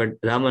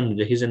transferred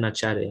Ramanuja, he's an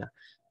Acharya.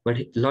 But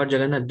Lord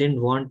Jagannath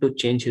didn't want to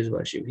change his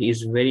worship. He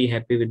is very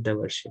happy with the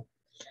worship.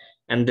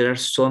 And there are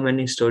so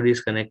many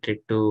stories connected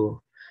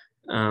to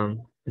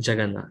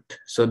Jagannath.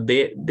 So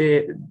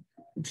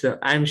so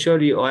I'm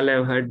sure you all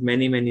have heard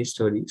many, many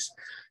stories.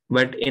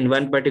 But in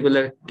one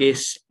particular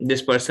case,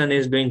 this person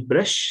is doing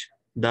brush,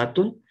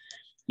 datun,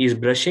 he's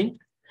brushing,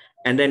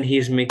 and then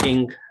he's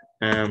making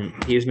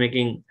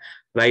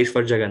rice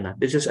for Jagannath.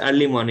 This is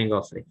early morning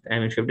offering. I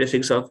mean,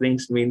 56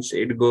 offerings means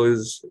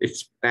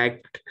it's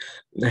packed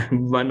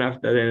one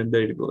after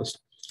another it goes.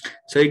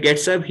 So he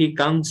gets up, he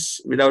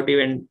comes without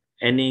even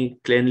any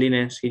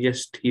cleanliness.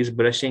 He's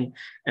brushing,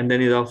 and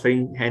then he's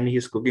offering, and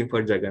he's cooking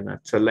for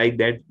Jagannath. So like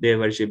that, their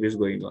worship is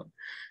going on.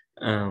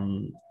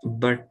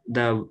 But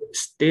the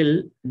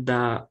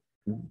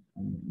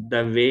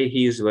way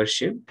he is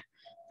worshipped,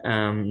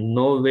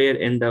 nowhere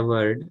in the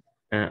world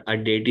a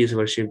deity is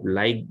worshipped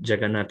like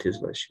Jagannath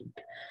is worshipped.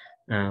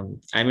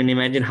 I mean,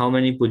 imagine how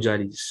many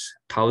pujaris,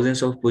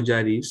 thousands of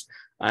pujaris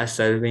are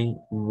serving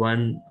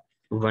one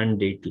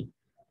deity.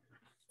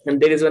 And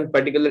there is one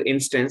particular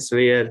instance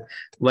where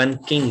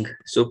one king,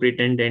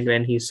 superintendent,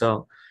 when he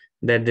saw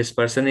that this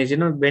person is,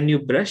 when you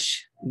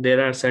brush,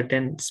 there are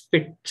certain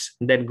spits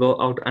that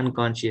go out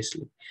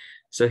unconsciously.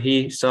 So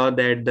he saw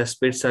that the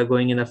spits are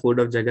going in the food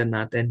of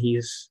Jagannath, and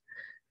he's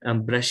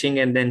brushing,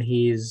 and then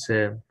he's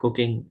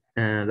cooking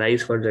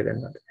rice for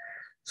Jagannath.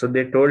 So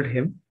they told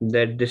him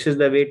that this is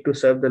the way to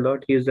serve the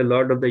Lord. He is the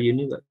Lord of the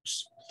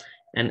universe.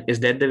 And is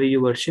that the way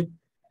you worship?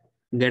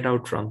 Get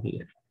out from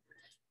here.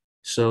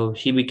 So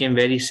he became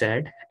very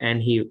sad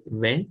and he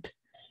went.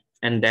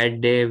 And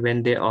that day,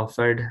 when they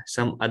offered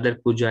some other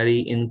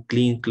pujari in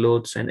clean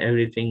clothes and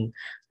everything,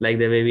 like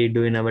the way we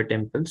do in our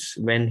temples,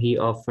 when he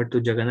offered to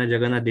Jagannath,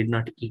 Jagannath did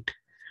not eat.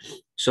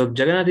 So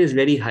Jagannath is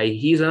very high.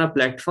 He's on a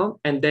platform,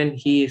 and then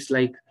he is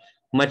like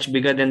much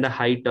bigger than the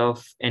height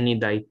of any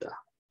Daita.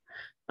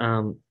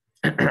 Um,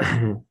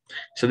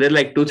 so there are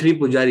like 2-3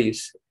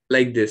 pujaris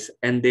like this,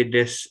 and they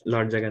dress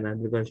Lord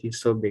Jagannath because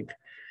he's so big.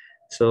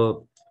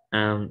 So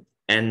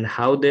and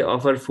how they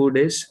offer food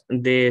is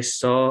they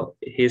saw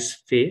his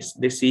face,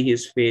 they see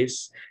his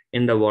face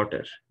in the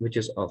water which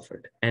is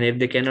offered, and if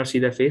they cannot see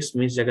the face,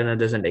 means Jagannath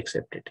doesn't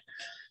accept it.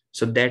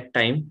 So that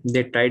time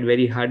they tried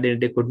very hard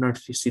and they could not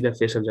see the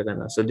face of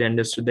Jagannath. So they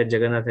understood that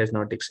Jagannath has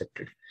not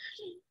accepted.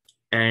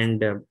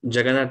 And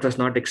Jagannath was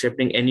not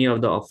accepting any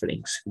of the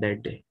offerings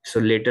that day. So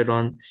later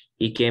on,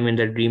 he came in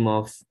the dream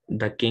of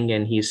the king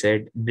and he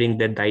said, "Bring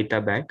the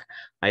Daita back.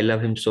 I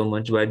love him so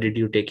much. Why did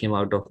you take him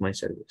out of my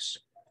service?"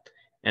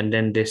 And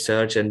then they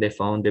searched and they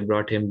found, they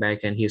brought him back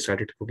and he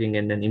started cooking.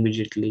 And then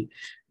immediately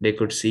they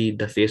could see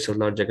the face of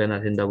Lord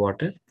Jagannath in the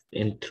water,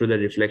 in through the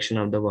reflection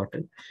of the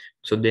water.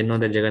 So they know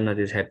that Jagannath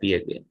is happy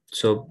again.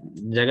 So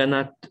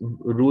Jagannath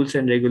rules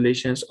and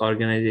regulations,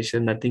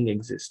 organization, nothing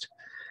exists.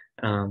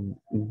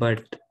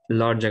 But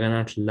Lord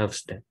Jagannath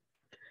loves them.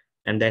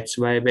 And that's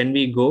why when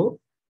we go,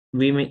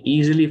 we may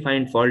easily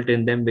find fault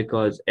in them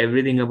because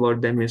everything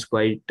about them is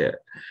quite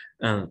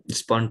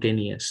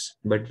spontaneous,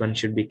 but one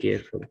should be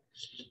careful.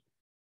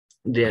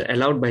 They are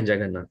allowed by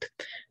Jagannath.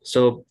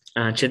 So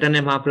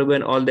Chaitanya Mahaprabhu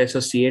and all the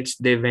associates,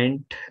 they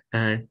went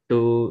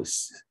to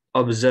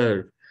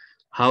observe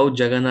how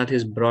Jagannath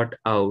is brought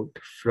out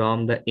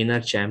from the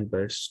inner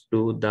chambers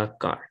to the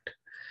cart.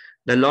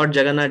 The Lord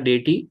Jagannath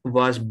deity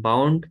was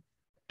bound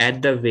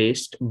at the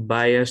waist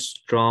by a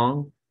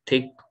strong,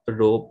 thick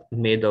rope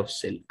made of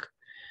silk.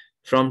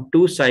 From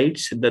two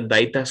sides, the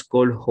Daitas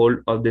caught hold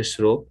of this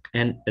rope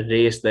and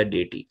raised the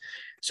deity.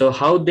 So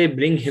how they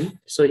bring him?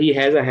 So he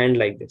has a hand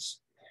like this.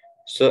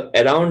 So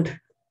around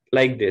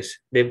like this,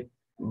 they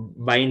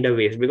bind a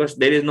waist because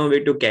there is no way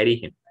to carry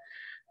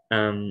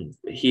him.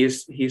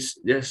 He's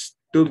just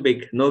too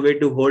big, no way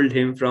to hold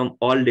him from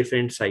all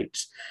different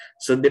sides.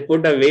 So they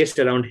put a waist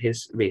around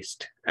his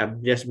waist,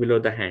 just below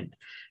the hand,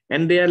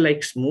 and they are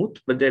like smooth,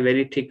 but they're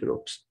very thick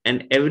ropes.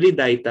 And every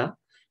Daita,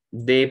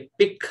 they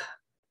pick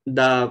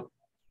the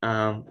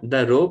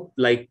rope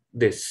like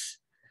this,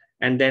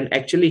 and then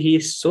actually he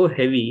is so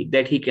heavy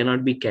that he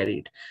cannot be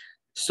carried.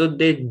 So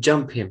they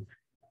jump him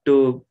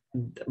to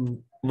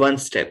one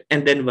step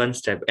and then one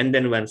step and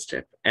then one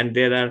step, and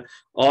there are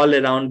all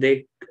around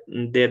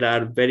there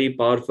are very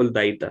powerful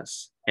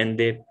Daitas and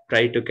they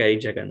try to carry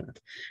Jagannath.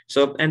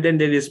 So and then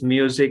there is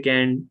music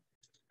and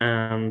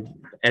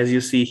as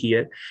you see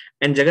here,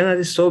 and Jagannath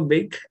is so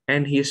big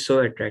and he is so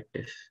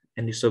attractive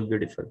and he's so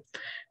beautiful.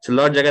 So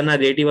Lord Jagannath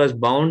deity was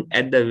bound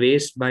at the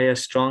waist by a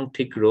strong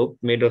thick rope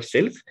made of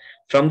silk.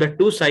 From the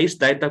two sides,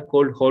 Daita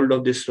caught hold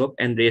of this rope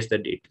and raised the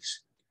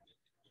deities.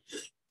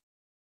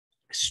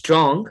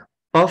 Strong,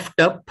 puffed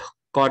up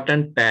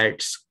cotton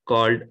pads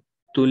called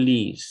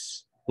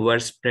tulis were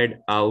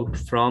spread out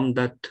from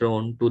the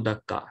throne to the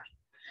car,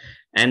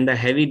 and the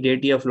heavy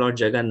deity of Lord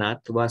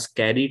Jagannath was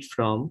carried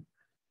from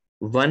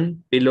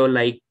one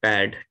pillow-like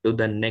pad to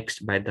the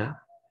next by the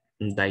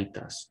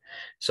Daitas.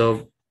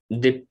 So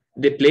they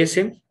place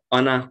him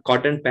on a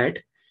cotton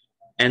pad,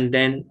 and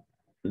then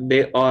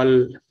they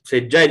all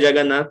say Jai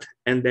Jagannath,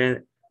 and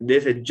then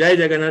they say Jai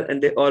Jagannath,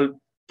 and they all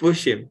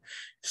push him.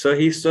 So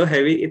he's so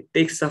heavy, it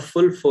takes a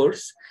full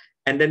force,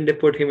 and then they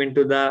put him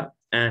into the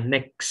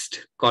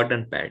next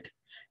cotton pad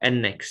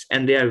and next,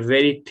 and they are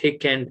very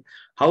thick. And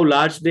how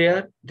large they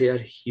are? They are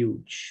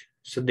huge.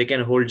 So they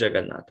can hold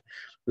Jagannath.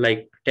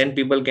 Like 10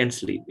 people can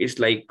sleep. It's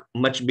like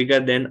much bigger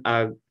than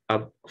a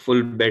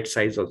full bed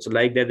size also.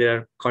 Like that, there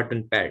are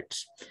cotton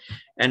pads.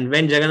 And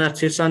when Jagannath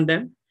sits on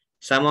them,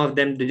 some of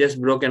them, they just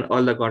broke and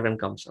all the cotton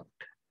comes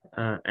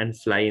out and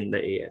fly in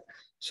the air.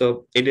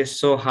 So it is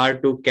so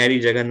hard to carry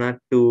Jagannath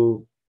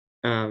to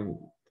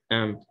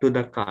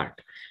the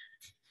cart.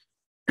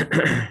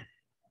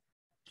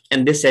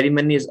 And this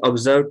ceremony is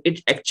observed.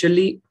 It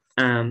actually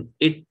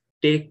it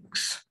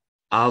takes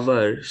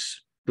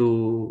hours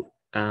to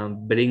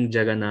bring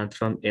Jagannath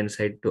from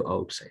inside to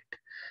outside.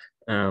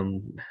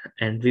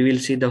 And we will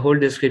see the whole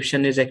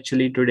description is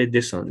actually today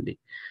this only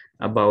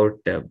about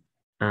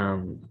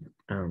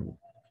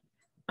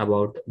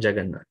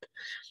Jagannath.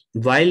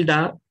 While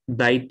the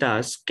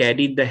Daitas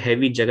carried the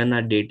heavy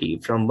Jagannath deity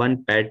from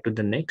one pad to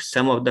the next,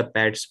 some of the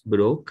pads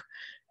broke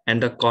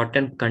and the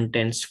cotton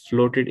contents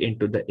floated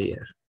into the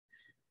air.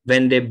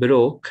 When they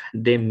broke,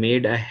 they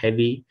made a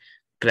heavy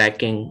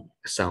cracking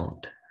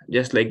sound,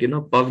 just like,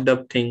 puffed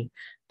up thing.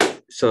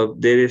 So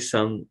there is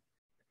some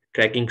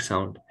cracking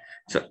sound.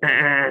 So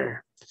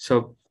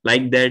so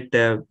like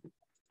that,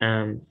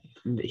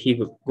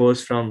 he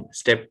goes from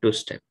step to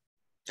step.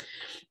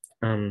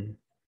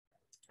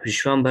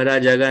 विश्वंभरा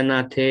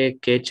जगन्नाथे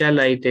केचा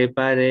लाइते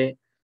पारे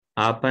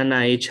आपन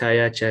आई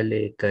छाया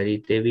chale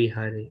karite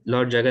vihare.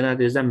 Lord Jagannath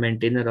is the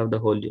maintainer of the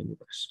whole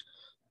universe.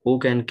 Who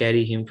can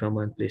carry him from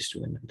one place to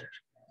another?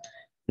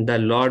 The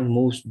Lord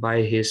moves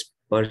by his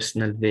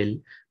personal will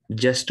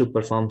just to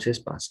perform his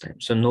pastime.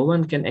 So no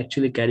one can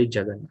actually carry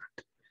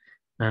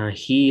Jagannath.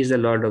 He is the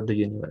Lord of the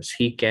universe.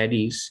 He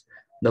carries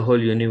the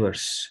whole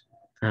universe.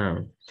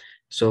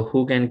 So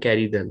who can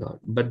carry the Lord?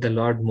 But the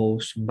Lord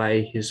moves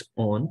by his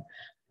own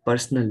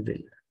personal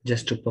will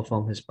just to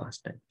perform his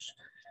pastimes.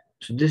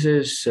 So this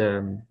is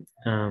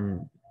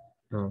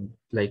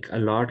like a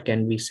lot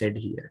can be said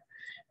here.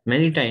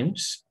 Many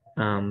times,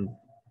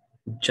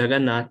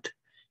 Jagannath,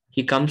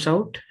 he comes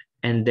out,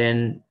 and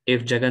then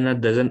if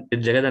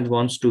Jagannath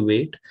wants to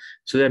wait,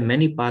 so there are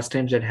many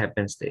pastimes that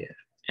happens there,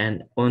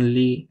 and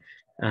only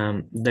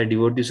the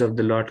devotees of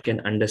the Lord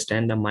can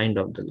understand the mind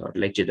of the Lord.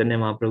 Like Chaitanya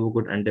Mahaprabhu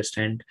could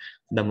understand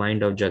the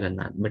mind of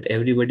Jagannath, but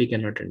everybody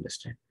cannot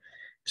understand.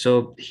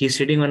 So he's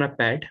sitting on a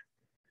pad,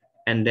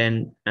 and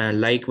then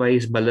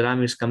likewise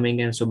Balaram is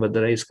coming and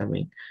Subhadra is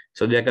coming.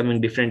 So they are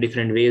coming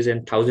different ways,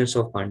 and thousands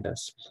of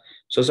pandas.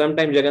 So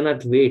sometimes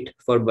Jagannath wait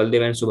for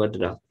Baldev and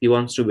Subhadra. He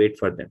wants to wait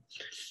for them.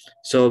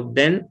 So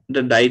then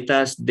the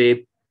Daitas,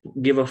 they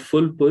give a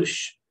full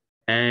push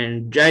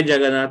and Jai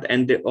Jagannath,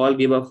 and they all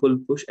give a full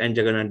push and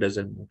Jagannath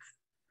doesn't move.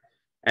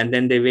 And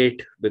then they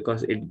wait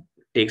because it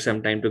takes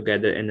some time to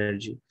gather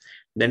energy.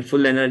 Then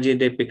full energy,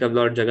 they pick up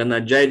Lord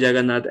Jagannath, Jai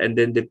Jagannath, and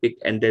then they pick,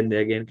 and then they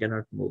again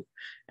cannot move.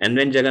 And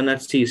when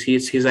Jagannath sees,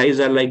 his eyes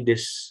are like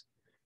this.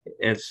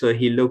 And so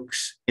he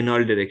looks in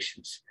all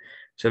directions.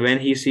 So when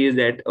he sees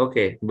that,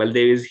 okay,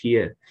 Baldev is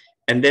here,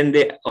 and then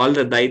all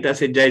the Daita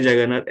say Jai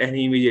Jagannath, and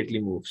he immediately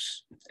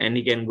moves, and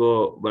he can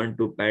go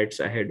 1-2 pads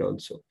ahead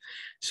also.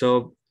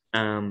 So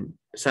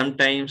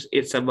sometimes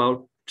it's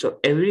about, so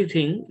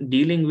everything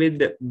dealing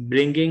with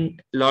bringing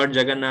Lord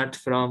Jagannath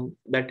from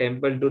the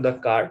temple to the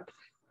cart,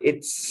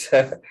 it's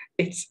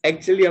it's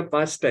actually a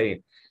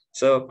pastime.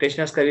 So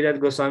Krishna's Kaviraj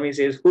Goswami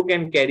says, who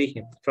can carry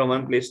him from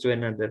one place to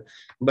another?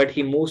 But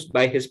he moves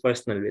by his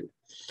personal will.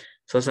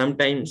 So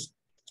sometimes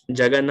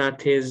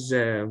Jagannath is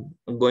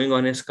going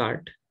on his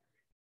cart,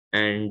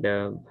 and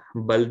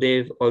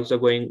Baldev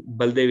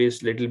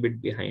is little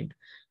bit behind.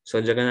 So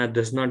Jagannath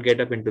does not get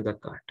up into the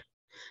cart.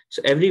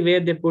 So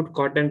everywhere they put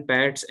cotton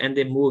pads and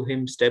they move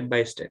him step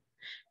by step.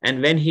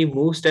 And when he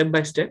moves step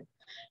by step,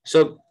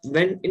 so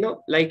when,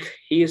 like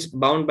he is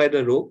bound by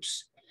the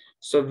ropes.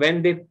 So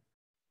when they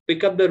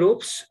pick up the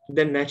ropes,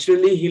 then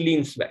naturally he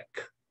leans back,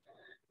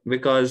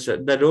 because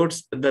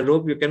the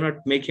rope, you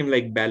cannot make him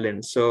like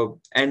balance. So,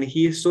 and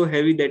he is so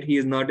heavy that he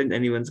is not in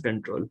anyone's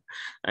control.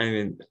 I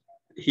mean,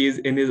 he is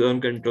in his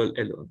own control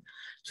alone.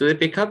 So they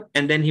pick up,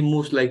 and then he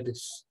moves like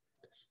this,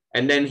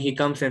 and then he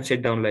comes and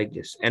sit down like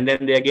this, and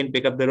then they again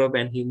pick up the rope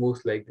and he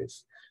moves like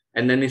this,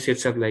 and then he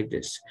sits up like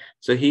this.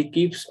 So he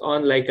keeps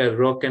on like a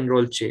rock and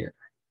roll chair,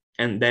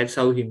 and that's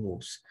how he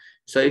moves.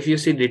 So if you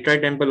see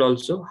Detroit temple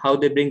also, how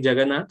they bring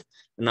Jagannath.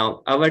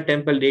 Now our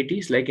temple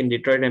deities, like in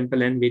Detroit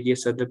temple and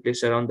various other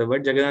places around the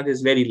world, Jagannath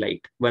is very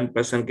light. One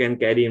person can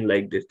carry him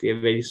like this. They are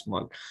very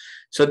small.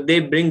 So they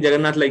bring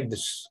Jagannath like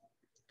this,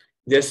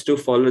 just to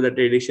follow the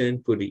tradition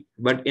in Puri.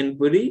 But in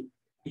Puri,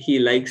 he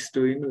likes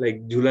to,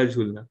 like jhula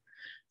jhulna.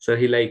 So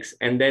he likes,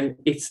 and then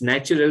it's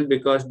natural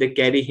because they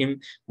carry him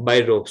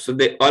by ropes. So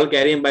they all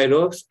carry him by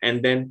ropes,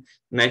 and then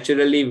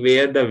naturally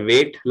where the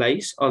weight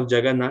lies of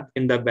Jagannath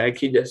in the back,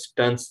 he just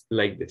turns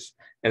like this,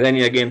 and then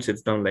he again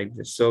sits down like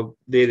this. So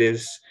there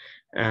is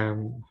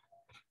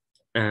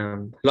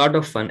lot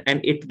of fun,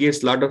 and it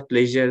gives lot of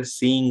pleasure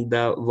seeing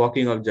the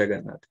walking of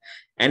Jagannath,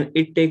 and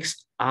it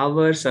takes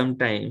hours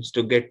sometimes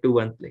to get to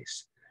one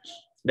place.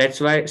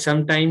 That's why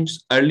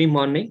sometimes early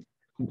morning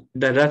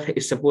the Rath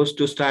is supposed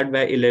to start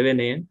by 11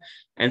 a.m.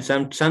 and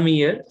some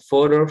year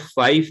 4 or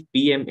 5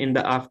 p.m. in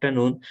the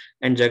afternoon,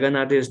 and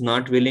Jagannath is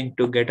not willing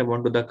to get up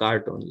onto the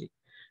cart only.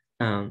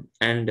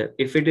 And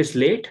if it is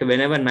late,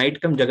 whenever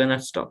night comes,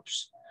 Jagannath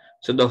stops.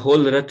 So the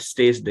whole Rath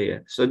stays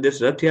there. So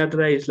this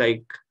RathaYatra is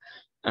like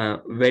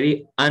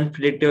very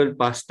unpredictable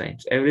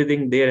pastimes.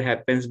 Everything there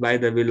happens by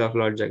the will of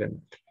Lord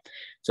Jagannath.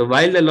 So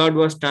while the Lord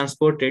was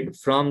transported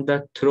from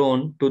the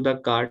throne to the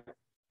cart,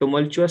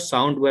 tumultuous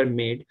sound were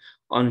made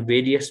on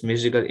various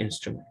musical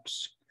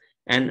instruments.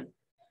 And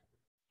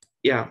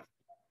yeah,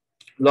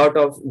 lot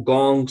of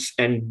gongs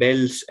and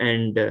bells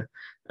and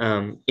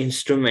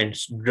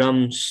instruments,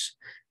 drums,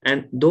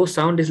 and those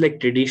sound is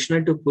like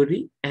traditional to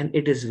Puri, and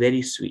it is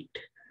very sweet,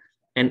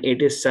 and it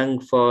is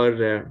sung for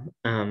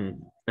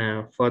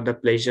the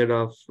pleasure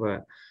of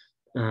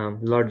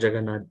Lord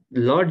Jagannath.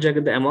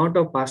 The amount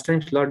of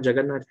pastimes Lord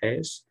Jagannath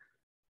has,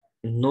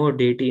 no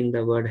deity in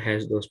the world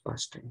has those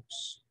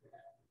pastimes.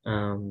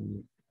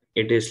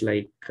 It is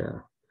like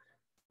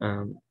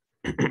um,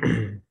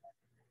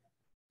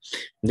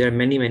 There are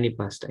many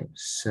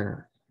pastimes. So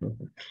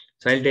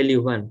I'll tell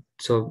you one.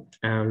 So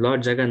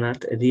Lord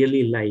Jagannath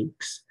really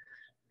likes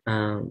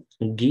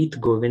Geet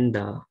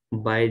Govinda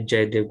by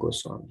Jayadev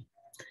Goswami.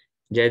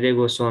 Jayadev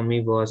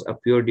Goswami was a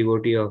pure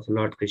devotee of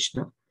Lord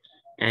Krishna,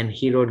 and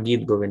he wrote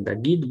Geet Govinda.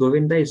 Geet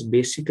Govinda is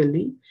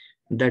basically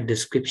the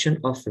description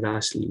of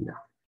Ras Leela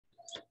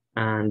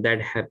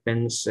that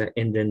happens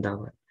in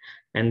Vrindavan,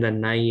 and the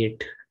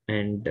night,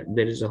 and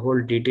there is a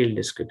whole detailed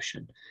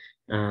description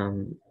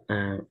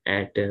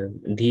at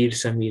Dheer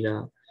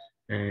Samira,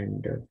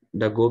 and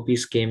the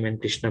gopis came and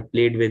Krishna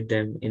played with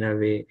them in a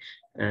way.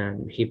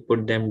 He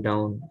put them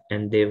down,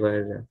 and they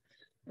were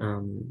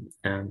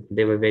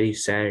very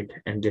sad,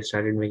 and they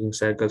started making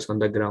circles on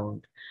the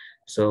ground.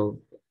 So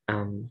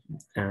and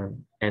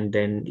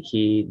then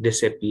he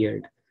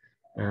disappeared.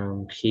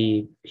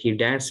 He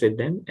danced with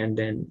them, and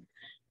then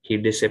he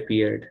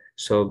disappeared.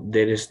 So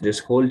there is this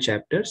whole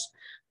chapters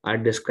are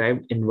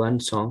described in one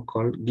song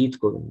called Geet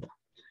Govinda.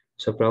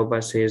 So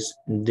Prabhupada says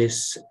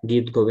this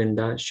Geet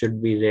Govinda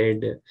should be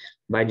read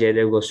by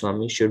Jayadev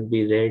Goswami, should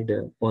be read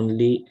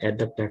only at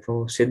the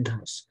platform of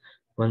Siddhas.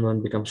 When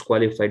one becomes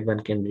qualified,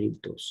 one can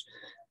read those.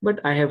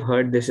 But I have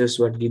heard this is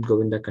what Geet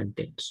Govinda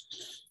contains.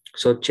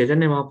 So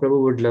Chaitanya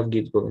Mahaprabhu would love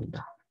Geet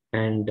Govinda.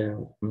 And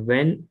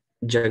when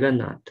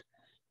Jagannath,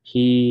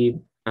 he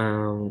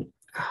Jayadev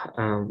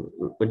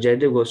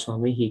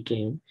Goswami, he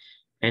came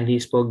and he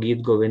spoke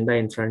Geet Govinda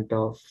in front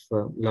of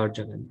Lord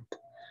Jagannath.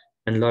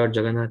 And Lord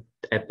Jagannath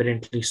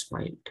apparently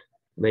smiled,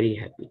 very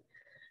happy.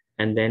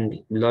 And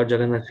then Lord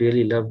Jagannath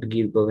really loved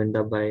Geet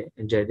Govinda by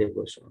Jayadev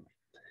Goswami.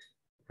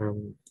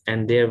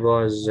 And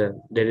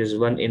there is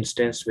one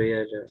instance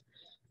where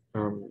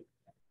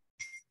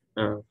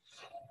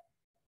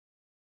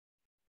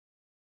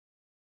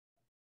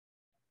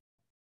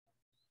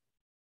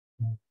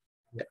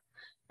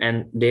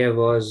and there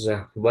was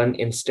one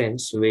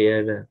instance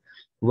where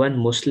one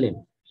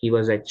Muslim, he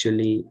was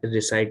actually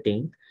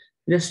reciting,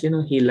 just,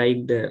 he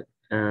liked the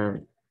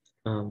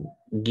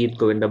Geet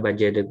Govinda by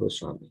Jayadev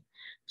Goswami.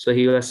 So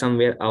he was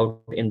somewhere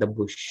out in the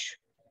bush,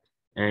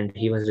 and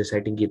he was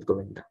reciting Geet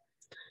Govinda.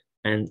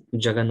 And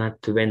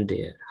Jagannath went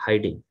there,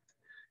 hiding.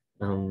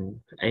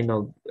 I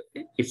know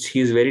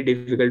he's very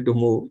difficult to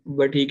move,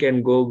 but he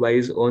can go by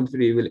his own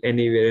free will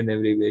anywhere and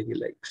everywhere he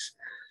likes.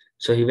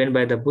 So he went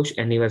by the bush,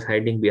 and he was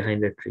hiding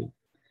behind a tree.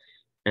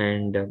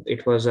 And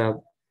it was a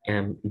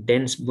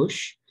dense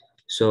bush.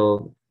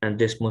 So, and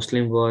this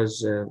Muslim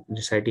was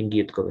reciting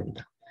Geet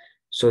Govinda.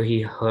 So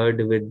he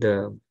heard with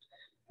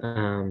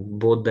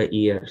both the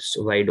ears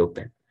wide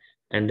open.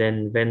 And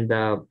then when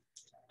the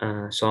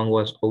song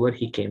was over,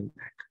 he came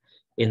back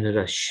in a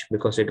rush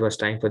because it was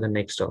time for the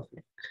next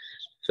offering.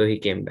 So he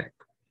came back,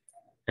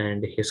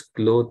 and his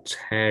clothes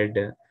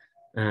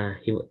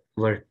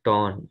were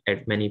torn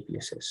at many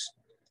places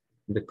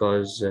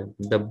because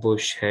the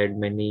bush had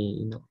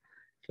many,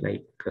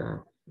 like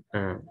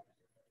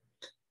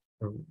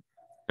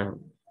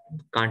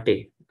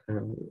kante,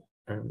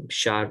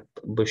 sharp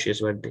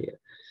bushes were there,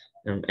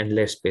 and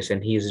less space,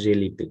 and he is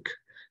really big.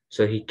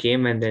 So he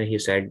came, and then he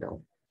sat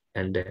down,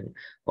 and then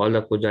all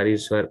the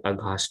pujaris were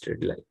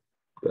aghasted, like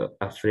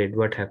afraid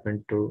what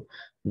happened to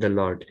the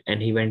Lord,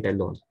 and he went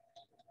alone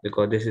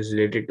because this is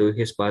related to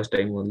his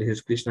pastime only,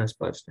 his Krishna's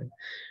pastime.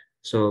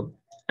 So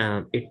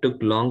it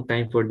took long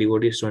time for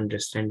devotees to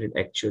understand it.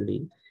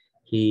 Actually,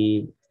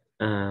 he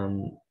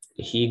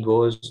he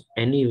goes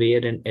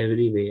anywhere and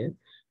everywhere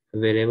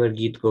wherever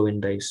Geet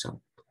Govinda is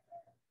sung.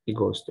 He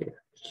goes there.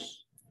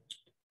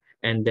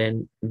 And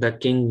then the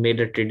king made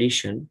a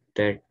tradition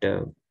that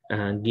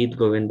Geet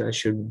Govinda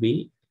should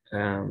be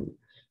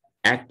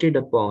acted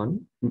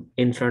upon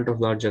in front of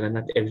Lord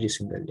Jagannath every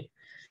single day.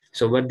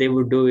 So what they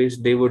would do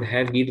is they would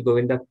have Geet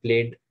Govinda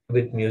played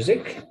with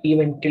music.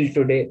 Even till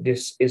today,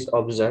 this is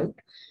observed.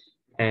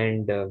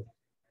 And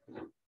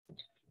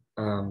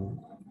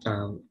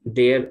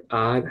there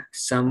are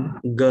some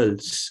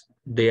girls,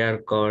 they are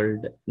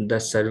called the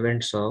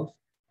servants of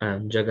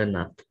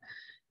Jagannath,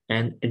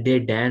 and they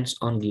dance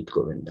on Geet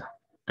Govinda,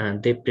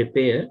 and they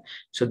prepare.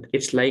 So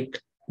it's like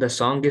the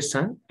song is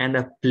sung and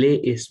a play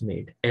is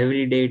made.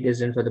 Every day it is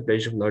done for the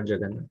pleasure of Lord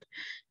Jagannath.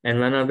 And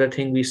one other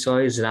thing we saw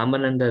is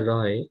Ramananda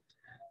Roy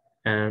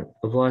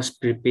was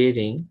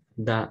preparing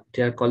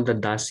they are called the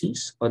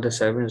dasis, or the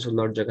servants of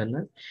Lord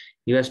Jagannath.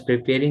 He was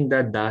preparing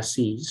the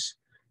dasis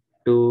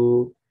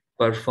to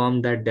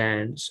perform the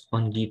dance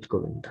on Geet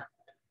Govinda.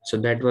 So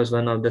that was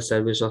one of the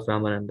service of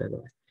Ramananda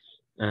Roy.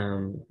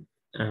 Um,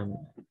 um,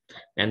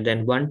 and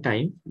then one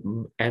time,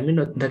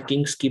 the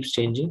kings keeps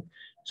changing.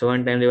 So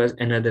one time there was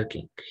another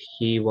king.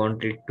 He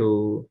wanted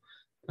to,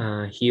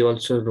 he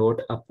also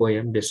wrote a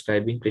poem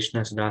describing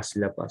Krishna's Ras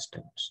Leela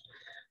pastimes.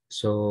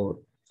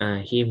 So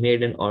he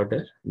made an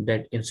order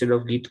that instead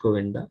of Geet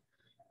Govinda,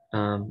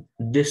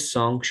 this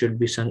song should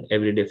be sung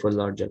every day for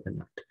Lord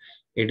Jagannath.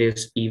 It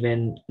is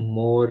even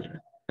more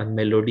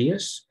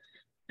melodious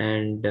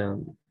and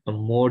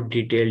more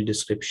detailed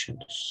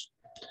descriptions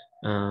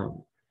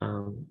than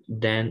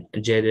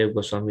Jayadev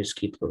Goswami's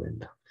Geet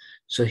Govinda.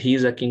 So he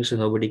is a king, so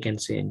nobody can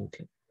say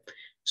anything.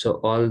 So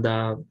all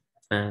the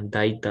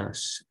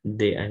Daitas,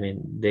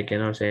 they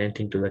cannot say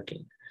anything to the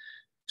king.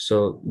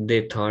 So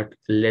they thought,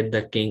 let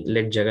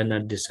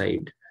Jagannath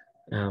decide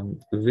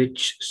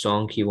which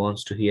song he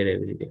wants to hear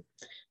every day.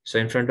 So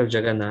in front of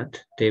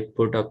Jagannath, they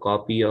put a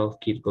copy of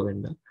Geet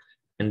Govinda,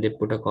 and they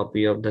put a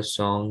copy of the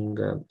song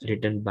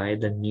written by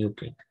the new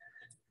king.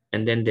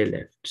 And then they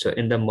left. So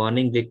in the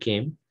morning they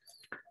came,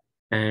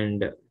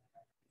 and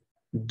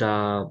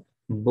the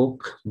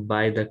book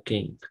by the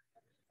king,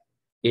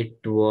 it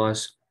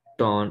was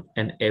torn,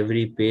 and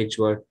every page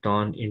was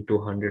torn into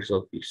hundreds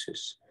of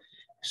pieces.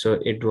 So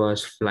it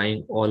was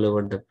flying all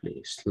over the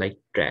place like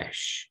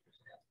trash.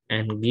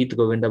 And Geet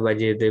Govinda by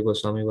Jayadev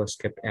Goswami was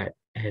kept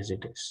as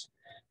it is.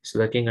 So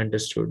the king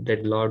understood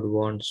that Lord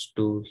wants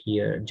to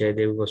hear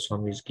Jayadev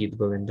Goswami's Geet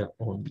Govinda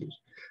only.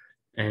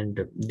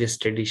 And this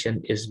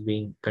tradition is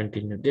being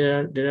continued.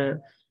 There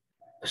are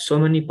so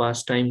many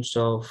pastimes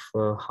of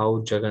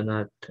how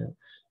Jagannath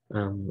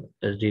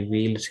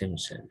reveals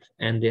himself,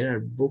 and there are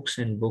books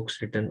and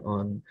books written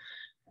on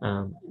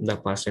the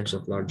pastimes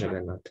of Lord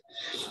Jagannath.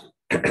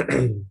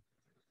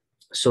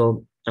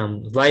 So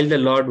while the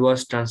Lord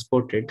was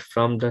transported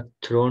from the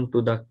throne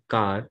to the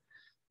car,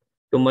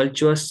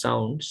 tumultuous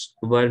sounds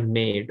were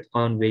made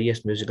on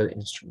various musical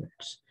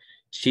instruments.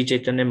 Sri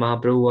Chaitanya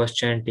Mahaprabhu was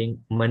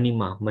chanting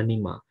Manima,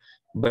 Manima,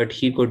 but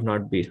he could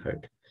not be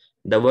heard.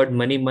 The word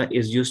Manima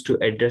is used to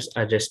address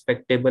a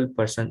respectable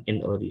person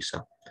in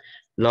Orissa.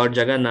 Lord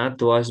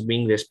Jagannath was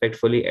being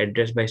respectfully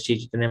addressed by Sri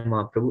Chaitanya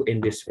Mahaprabhu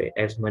in this way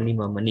as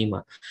Manima,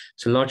 Manima.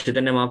 So Lord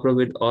Chaitanya Mahaprabhu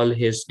with all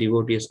his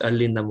devotees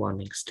early in the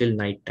morning, still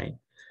night time.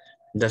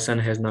 The sun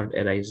has not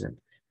arisen,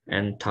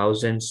 and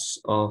thousands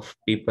of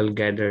people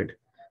gathered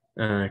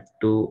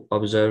to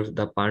observe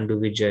the Pandu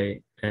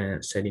Vijay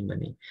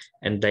ceremony.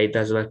 And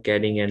Daitas were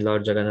carrying, and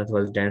Lord Jagannath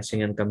was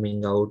dancing and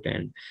coming out,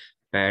 and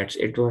pats.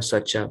 It was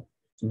such a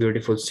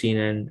beautiful scene,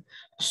 and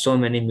so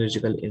many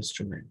musical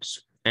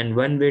instruments. And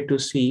one way to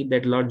see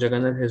that Lord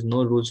Jagannath has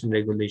no rules and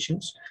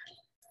regulations.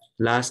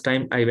 Last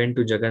time I went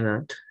to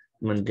Jagannath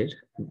Mandir,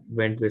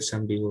 went with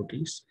some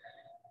devotees,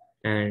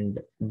 and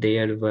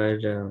there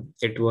were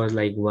it was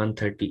like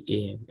 1:30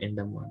 a.m. in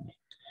the morning,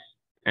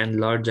 and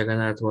Lord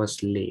Jagannath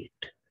was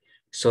late,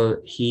 so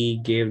he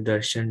gave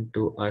darshan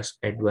to us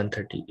at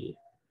 1:30 a.m.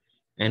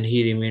 and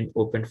he remained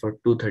open for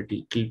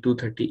 2:30 till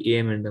 2:30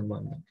 a.m. in the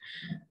morning.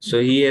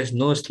 So he has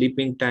no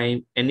sleeping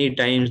time.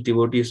 Anytime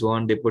devotees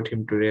want, they put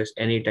him to rest.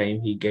 Anytime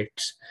he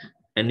gets,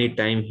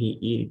 anytime he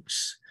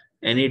eats,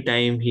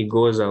 anytime he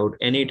goes out,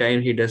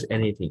 anytime he does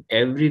anything.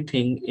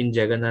 Everything in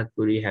Jagannath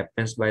Puri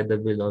happens by the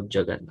will of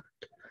Jagannath.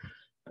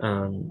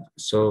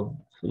 So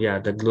yeah,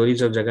 the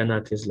glories of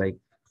Jagannath is like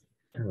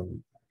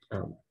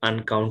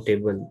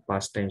uncountable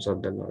pastimes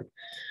of the Lord.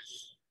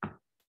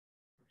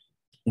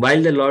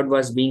 While the Lord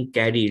was being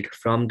carried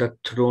from the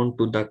throne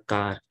to the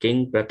car,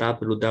 King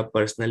Pratap Rudra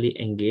personally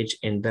engaged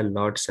in the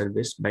Lord's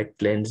service by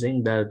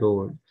cleansing the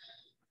road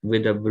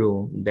with a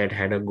broom that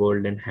had a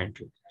golden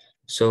handle.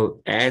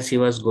 So as he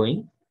was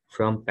going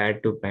from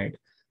pad to pad,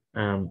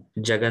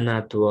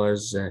 Jagannath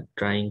was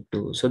trying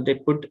to. So they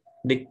put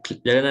the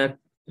Jagannath.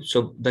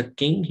 So the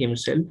king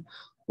himself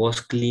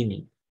was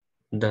cleaning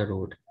the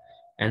road,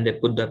 and they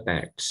put the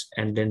pads,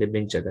 and then they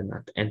bring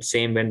Jagannath. And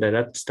same when the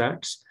Rath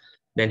starts,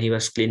 then he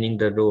was cleaning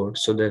the road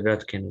so the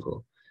Rath can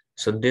go.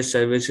 So this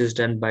service is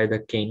done by the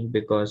king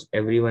because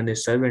everyone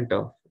is servant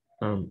of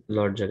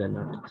Lord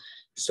Jagannath.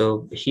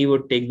 So he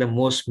would take the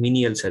most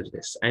menial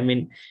service.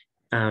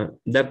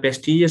 The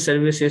prestigious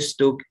service is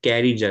to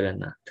carry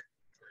Jagannath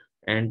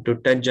and to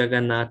touch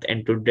Jagannath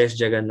and to dress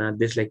Jagannath.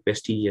 This is like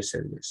prestigious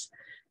service.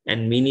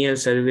 And menial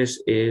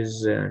service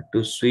is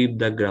to sweep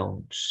the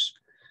grounds.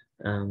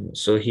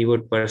 So he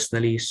would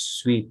personally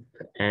sweep,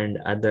 and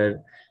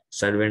other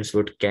servants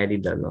would carry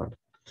the Lord.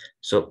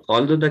 So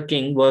although the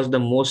king was the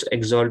most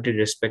exalted,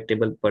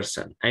 respectable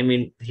person,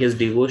 his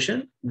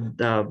devotion,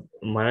 the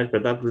Maharaj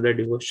Pratap Rudra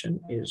devotion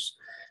is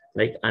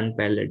like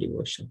unparalleled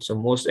devotion. So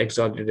most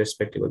exalted,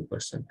 respectable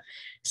person.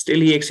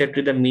 Still, he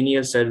accepted the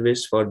menial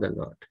service for the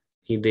Lord.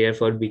 He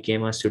therefore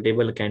became a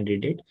suitable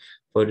candidate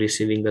for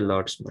receiving the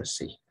Lord's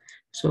mercy.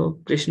 So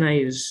Krishna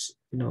is,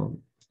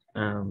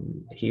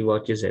 he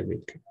watches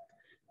everything,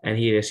 and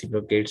he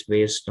reciprocates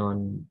based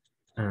on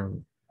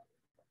um,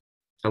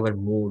 our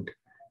mood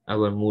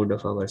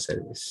of our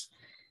service.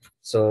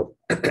 So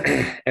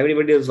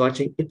everybody is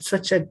watching. It's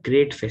such a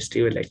great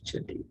festival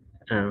actually.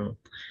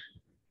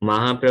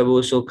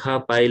 Mahaprabhu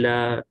sukha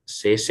paila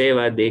se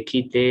seva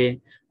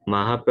dekhite,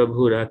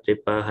 Mahaprabhu ra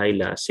kripa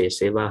haila se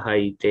seva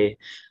haite.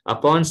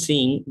 Upon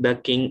seeing the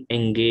king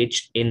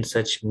engaged in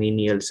such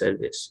menial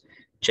service,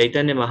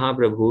 Chaitanya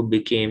Mahaprabhu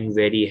became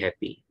very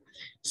happy.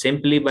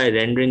 Simply by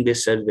rendering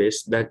this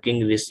service, the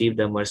king received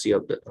the mercy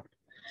of the Lord.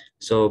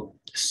 So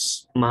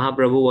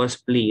Mahaprabhu was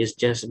pleased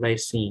just by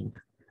seeing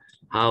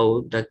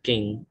how the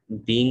king,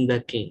 being the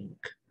king,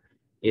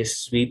 is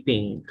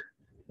sweeping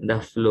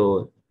the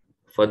floor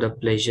for the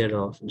pleasure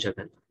of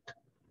Jagannath,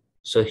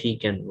 so he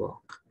can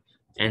walk.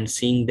 And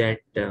seeing that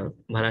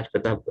Maharaj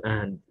Pratap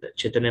and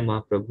Chaitanya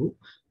Mahaprabhu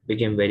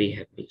became very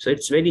happy. So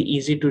it's very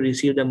easy to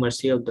receive the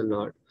mercy of the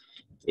Lord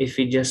if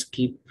we just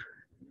keep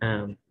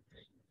um,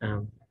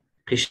 um,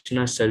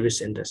 Krishna's service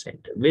in the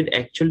center with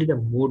actually the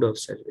mood of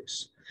service,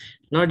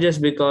 not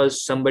just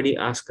because somebody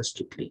asked us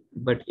to play,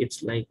 but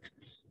it's like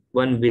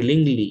one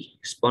willingly,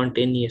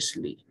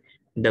 spontaneously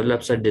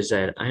develops a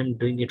desire. I am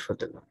doing it for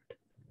the Lord.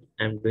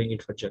 I'm doing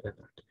it for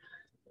Jagannath.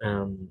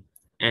 Um,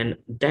 and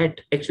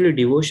that actually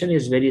devotion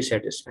is very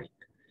satisfying.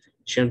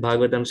 Srimad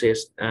Bhagavatam says,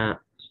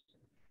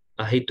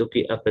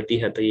 ahituki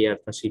apratihataye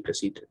atmasi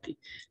prasidhati.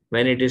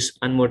 When it is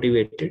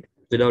unmotivated,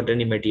 without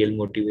any material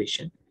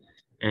motivation,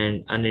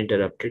 and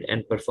uninterrupted,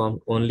 and performed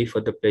only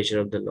for the pleasure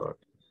of the Lord,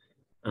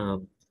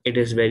 it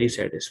is very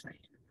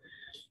satisfying.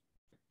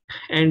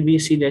 And we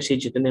see that Sri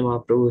Chaitanya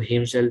Mahaprabhu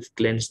himself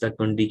cleansed the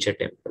Kondicha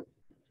temple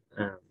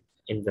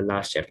in the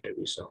last chapter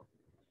we saw.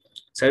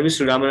 Service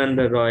to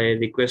Ramananda Roy,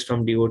 request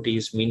from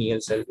devotees, menial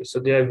service. So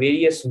there are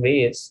various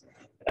ways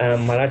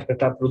Maharaj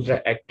Pratap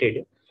Rudra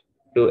acted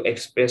to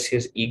express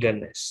his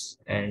eagerness.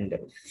 And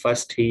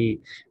first he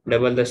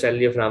doubled the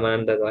salary of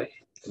Ramananda Roy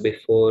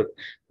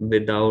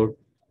without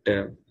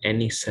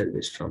any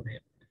service from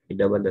him. He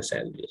doubled the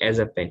salary as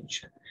a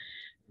pension.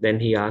 Then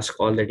he asked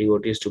all the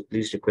devotees to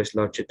please request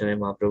Lord Chaitanya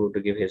Mahaprabhu to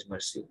give his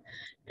mercy.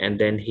 And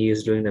then he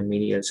is doing the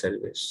menial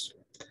service.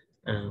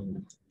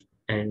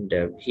 And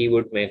he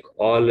would make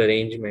all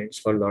arrangements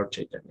for Lord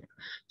Chaitanya.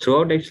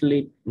 Throughout,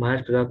 actually,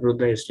 Maharaj Pratap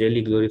Rudra is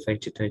really glorifying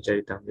Chaitanya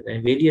Charitamrita.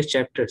 In various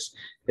chapters,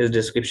 his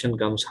description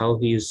comes how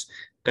he is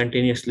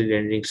continuously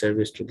rendering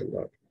service to the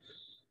Lord.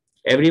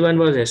 Everyone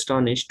was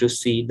astonished to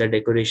see the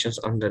decorations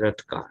on the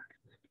Rath car.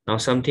 Now,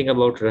 something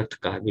about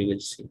Rath car we will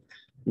see.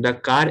 The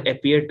car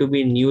appeared to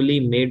be newly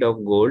made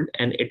of gold,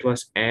 and it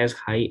was as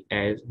high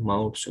as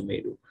Mount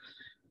Sumeru.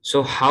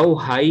 So, how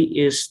high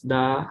is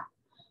the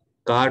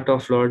cart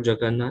of Lord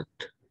Jagannath?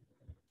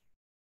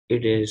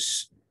 It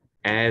is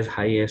as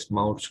high as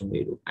Mount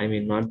Sumeru. I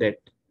mean, not that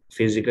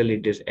physically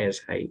it is as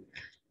high,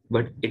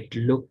 but it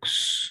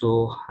looks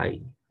so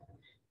high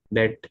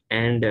that,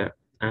 and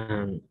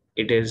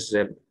it is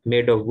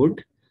made of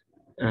wood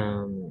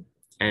and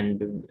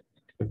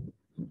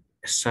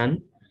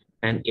sun,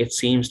 and it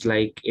seems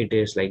like it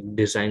is like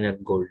designer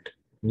gold,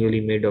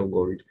 newly made of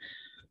gold.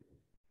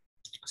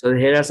 So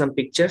here are some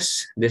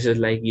pictures. This is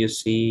like you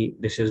see,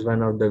 this is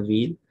one of the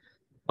wheel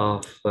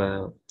of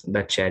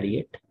the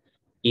chariot.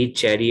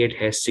 Each chariot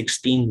has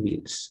 16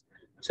 wheels.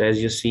 So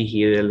as you see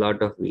here, a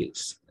lot of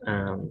wheels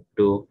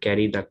to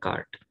carry the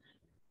cart.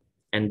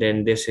 And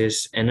then this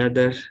is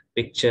another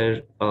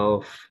picture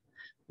of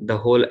the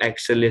whole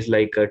axle is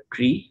like a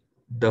tree.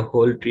 The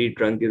whole tree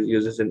trunk is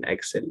used as an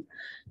axle.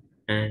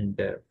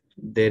 And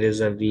there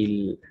is a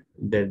wheel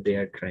that they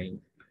are trying.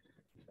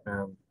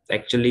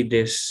 Actually,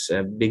 this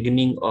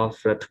beginning of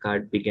Rath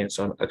cart begins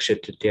on Akshaya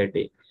Tritiya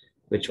day,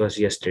 which was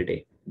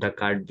yesterday. The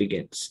cart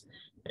begins.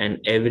 And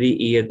every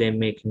year they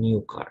make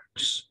new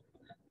carts.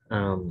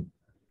 And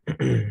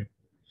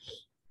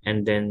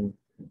then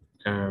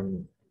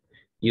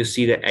you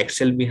see the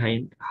axle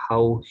behind,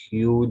 how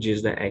huge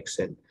is the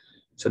axle.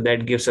 So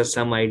that gives us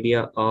some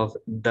idea of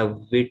the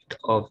width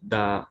of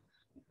the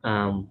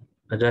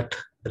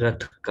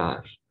Rath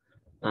car,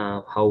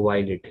 how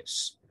wide it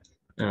is.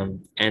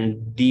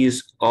 And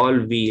these all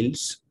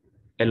wheels,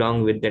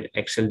 along with that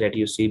axle that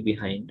you see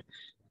behind,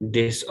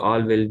 this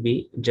all will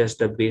be just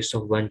the base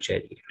of one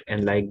chariot.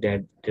 And like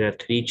that, there are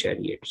 3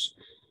 chariots.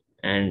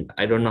 And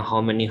I don't know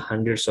how many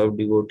hundreds of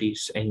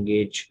devotees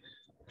engage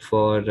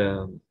for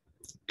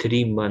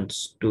 3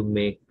 months to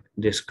make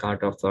this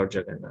cart of Lord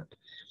Jagannath.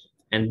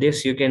 And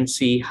this, you can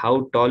see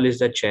how tall is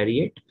the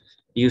chariot.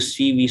 You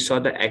see, we saw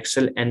the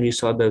axle and we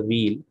saw the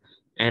wheel,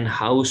 and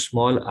how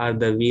small are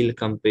the wheel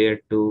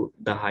compared to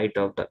the height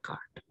of the cart.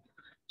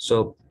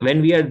 So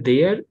when we are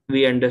there,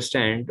 we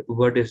understand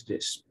what is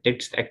this.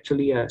 It's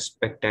actually a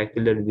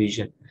spectacular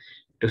vision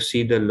to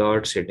see the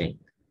Lord sitting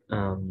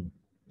in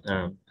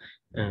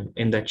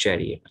the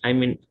chariot. I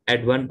mean,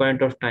 at one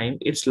point of time,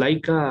 it's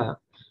like a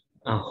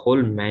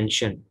whole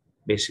mansion,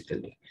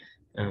 basically.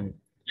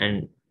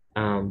 And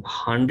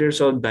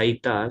hundreds of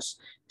daitas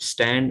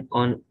stand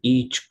on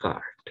each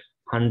cart,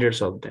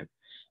 hundreds of them.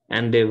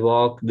 And they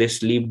walk, they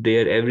sleep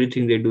there,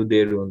 everything they do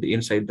there only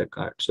inside the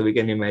cart. So we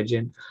can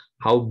imagine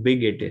how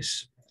big it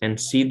is and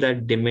see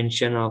that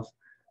dimension of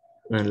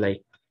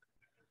the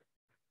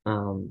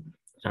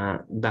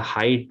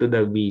height to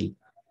the wheel.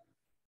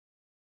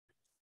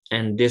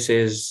 And this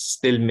is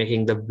still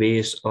making the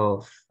base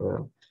of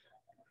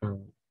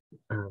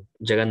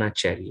Jagannath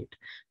chariot.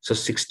 So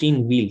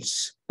 16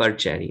 wheels per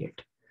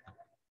chariot.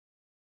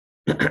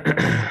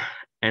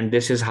 And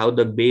this is how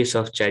the base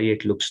of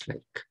chariot looks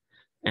like.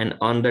 And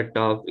on the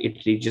top,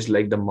 it reaches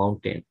like the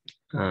mountain,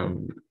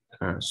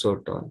 so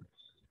tall.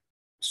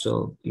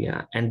 So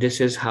yeah, and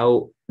this is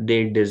how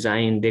they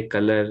design, they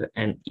color,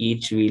 and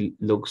each wheel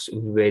looks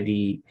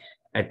very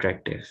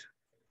attractive.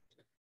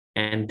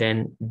 And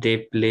then they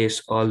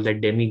place all the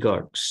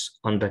demigods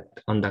on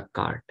the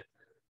cart.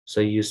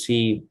 So you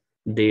see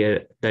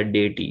there the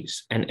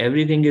deities, and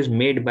everything is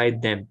made by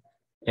them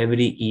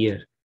every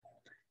year.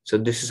 So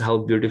this is how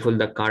beautiful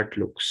the cart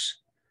looks.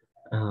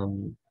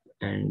 And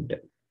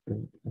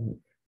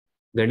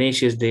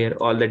Ganesh is there,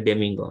 all the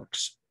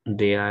demigods.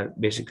 They are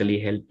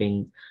basically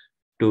helping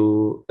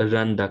to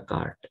run the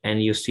cart,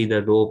 and you see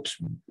the ropes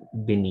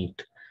beneath.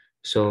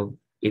 So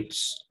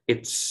it's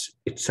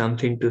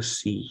something to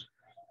see.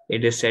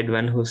 It is said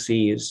one who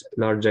sees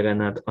Lord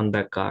Jagannath on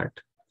the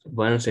cart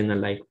once in a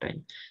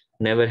lifetime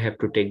never have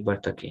to take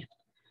birth again.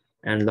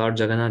 And Lord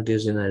Jagannath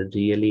is in a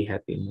really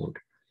happy mood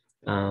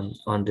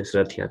on this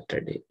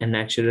RathaYatra day. And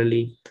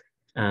naturally,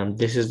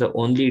 this is the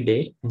only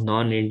day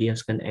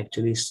non-Indians can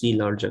actually see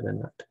Lord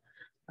Jagannath.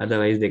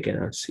 Otherwise, they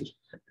cannot see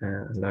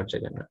Lord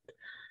Jagannath.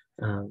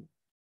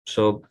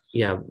 So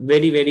yeah,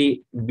 very,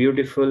 very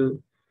beautiful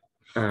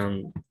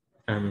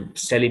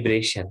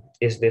celebration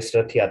is this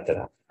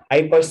RathaYatra.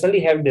 I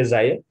personally have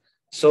desire.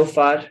 So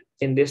far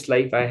in this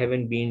life, I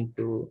haven't been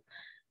to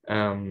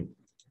um,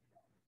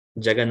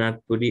 Jagannath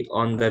Puri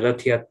on the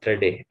RathaYatra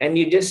day. And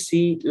you just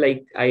see,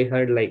 like, I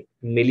heard like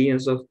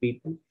millions of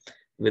people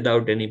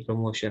without any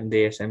promotion,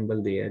 they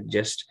assemble there,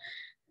 just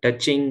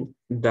touching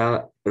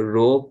the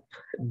rope,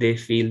 they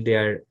feel they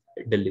are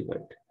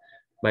delivered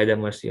by the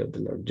mercy of the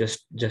Lord,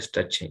 just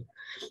touching.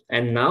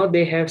 And now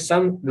they have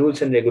some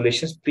rules and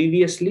regulations.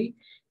 Previously,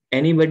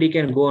 anybody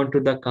can go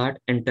onto the cart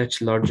and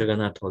touch Lord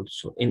Jagannath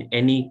also in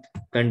any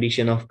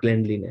condition of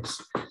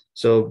cleanliness.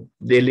 So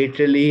they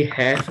literally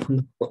have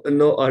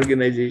no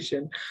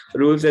organization,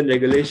 rules and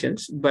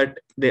regulations, but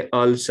they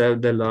all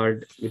serve the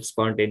Lord with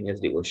spontaneous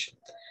devotion.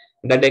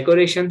 The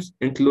decorations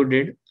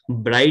included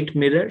bright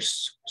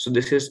mirrors. So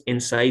this is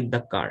inside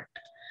the cart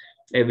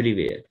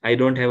everywhere. I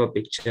don't have a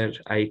picture.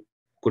 I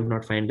could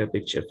not find a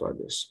picture for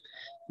this.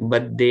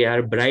 But they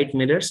are bright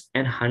mirrors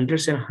and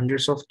hundreds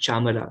of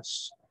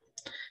chamaras,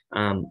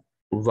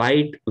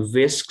 white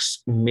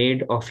whisks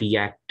made of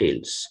yak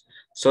tails.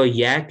 So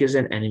yak is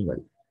an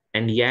animal,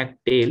 and yak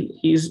tail,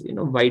 he's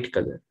white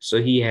color.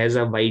 So he has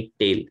a white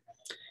tail.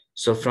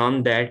 So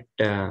from that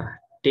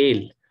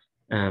tail,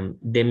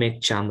 they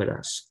make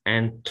chamaras,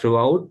 and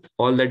throughout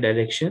all the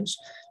directions,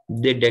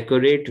 they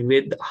decorate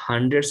with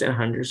hundreds and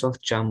hundreds of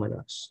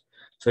chamaras.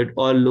 So it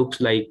all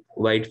looks like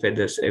white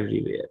feathers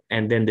everywhere.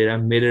 And then there are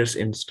mirrors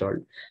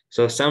installed.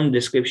 So some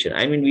description.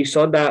 I mean, we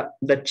saw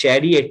the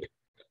chariot,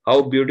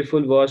 how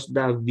beautiful was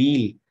the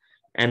wheel,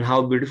 and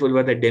how beautiful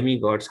were the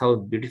demigods, how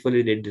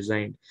beautifully they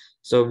designed.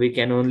 So we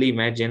can only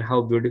imagine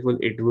how beautiful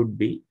it would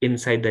be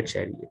inside the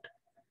chariot.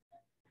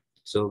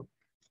 So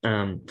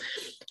um,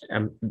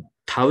 um,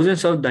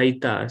 thousands of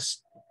daitas,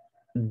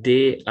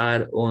 they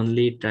are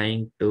only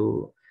trying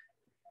to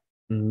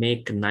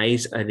make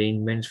nice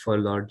arrangements for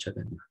Lord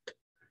Jagannath.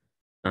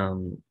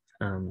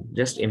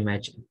 Just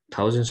imagine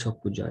thousands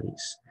of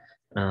pujaris.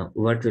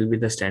 What will be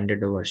the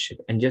standard of worship?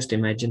 And just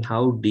imagine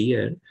how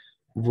dear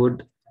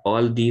would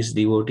all these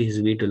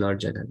devotees be to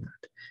Lord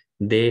Jagannath.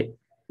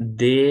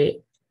 They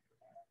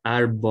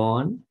are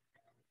born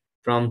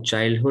from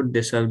childhood,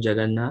 they serve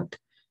Jagannath,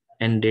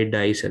 and they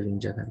die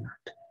serving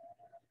Jagannath.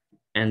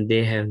 And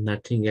they have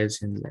nothing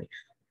else in life.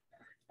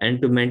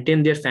 And to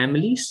maintain their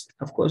families,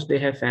 of course, they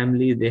have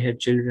families, they have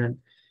children.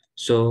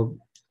 So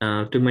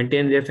to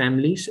maintain their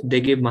families, they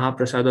give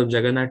Mahaprasad of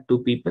Jagannath to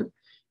people,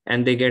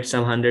 and they get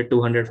some 100,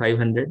 200,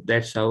 500.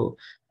 That's how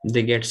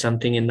they get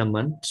something in the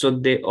month. So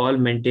they all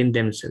maintain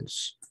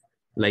themselves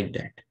like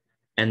that.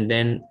 And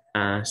then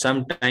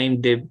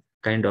sometime they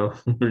kind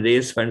of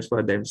raise funds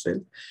for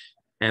themselves.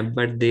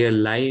 But their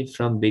life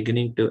from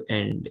beginning to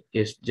end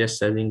is just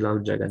serving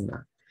Lord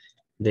Jagannath.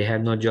 They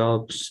have no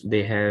jobs.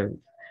 They are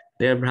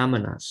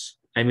Brahmanas.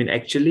 I mean,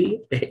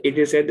 actually, it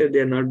is said that they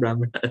are not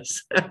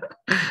Brahmanas.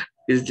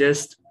 It's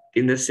just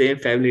in the same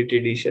family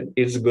tradition,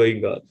 it's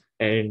going on.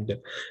 And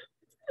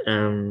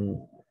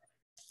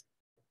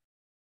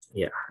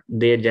yeah,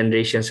 their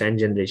generations and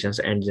generations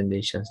and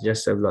generations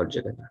just serve Lord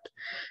Jagannath.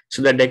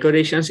 So the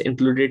decorations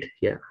included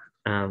here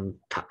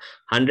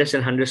hundreds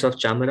and hundreds of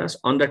chamaras.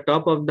 On the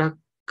top of the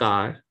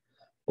car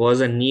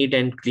was a neat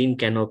and clean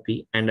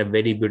canopy and a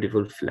very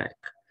beautiful flag.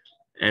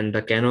 And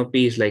the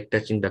canopy is like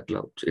touching the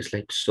clouds. It's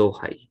like so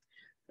high.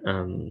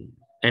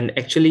 And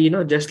actually,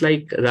 just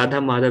like Radha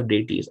Madhav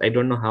deities, I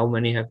don't know how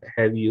many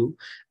have you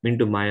been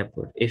to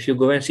Mayapur. If you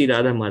go and see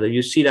Radha Madhav,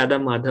 you see Radha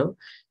Madhav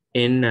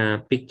in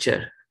a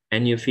picture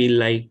and you feel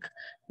like,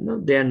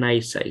 they are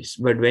nice size.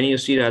 But when you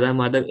see Radha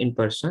Madhav in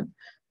person,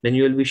 then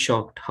you will be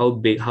shocked how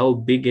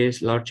big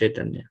is Lord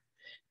Chaitanya.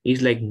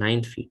 He's like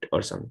 9 feet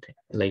or something,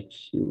 like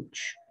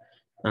huge.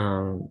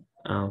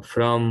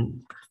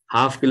 From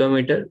half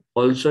kilometer,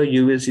 also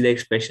you will see the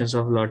expressions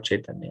of Lord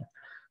Chaitanya.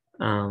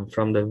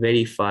 From the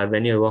very far,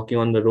 when you're walking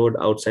on the road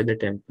outside the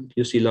temple,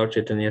 you see Lord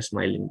Chaitanya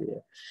smiling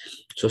there.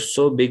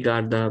 So big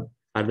are the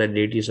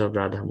deities of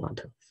Radha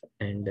Madhav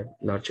and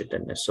Lord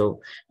Chaitanya. So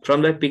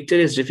from the picture,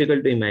 it's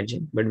difficult to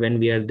imagine, but when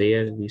we are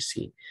there, we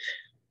see.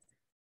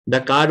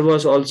 The car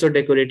was also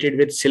decorated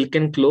with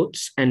silken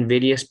clothes and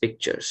various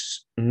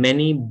pictures.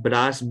 Many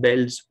brass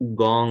bells,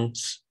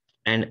 gongs,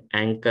 and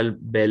ankle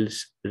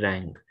bells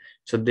rang.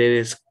 So there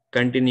is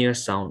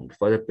continuous sound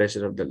for the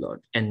pleasure of the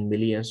Lord, and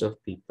millions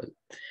of people.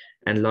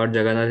 And Lord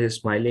Jagannath is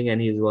smiling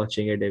and he is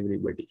watching at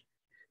everybody.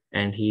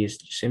 And he is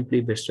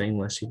simply bestowing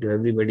mercy to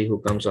everybody who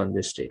comes on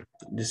this day.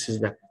 This is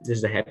the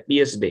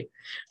happiest day.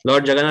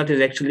 Lord Jagannath is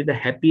actually the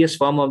happiest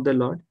form of the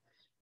Lord,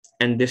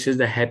 and this is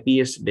the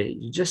happiest day.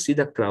 You just see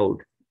the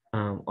crowd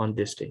on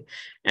this day,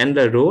 and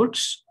the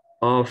roads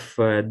of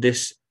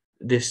this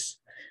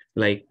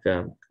like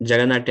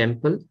Jagannath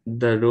temple.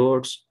 The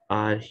roads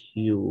are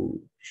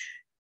huge,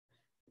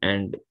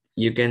 and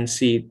you can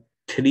see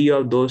three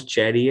of those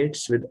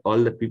chariots with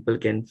all the people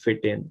can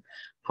fit in.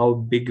 How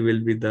big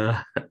will be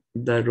the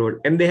the road?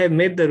 And they have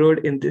made the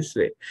road in this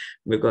way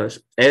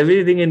because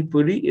everything in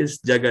Puri is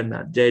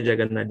Jagannath, Jai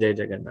Jagannath, Jai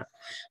Jagannath.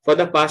 For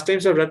the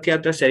pastimes of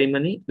RathaYatra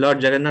ceremony,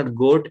 Lord Jagannath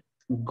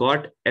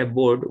got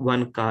aboard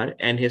one car,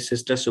 and his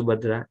sister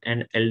Subhadra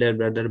and elder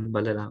brother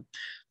Balaram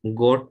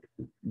got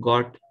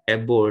got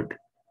aboard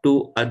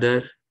two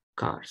other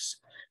cars.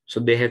 So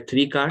they have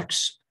three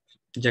carts,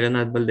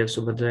 Jagannath, Baldev,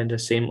 Subhadra in the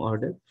same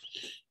order.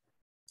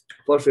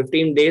 For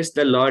 15 days,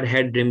 the Lord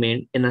had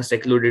remained in a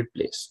secluded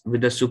place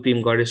with the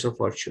supreme goddess of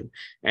fortune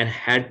and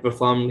had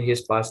performed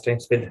his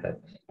pastimes with her.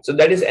 So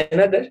that is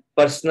another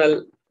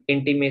personal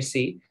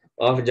intimacy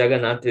of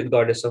Jagannath with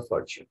goddess of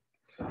fortune.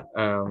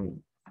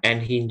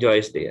 And he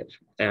enjoys there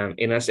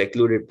in a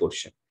secluded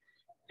portion.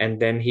 And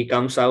then he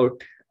comes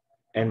out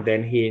and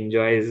then he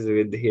enjoys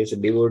with his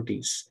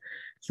devotees.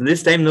 So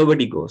this time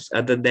nobody goes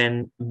other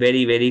than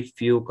very, very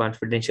few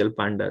confidential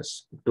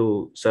pandas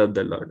to serve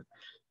the Lord.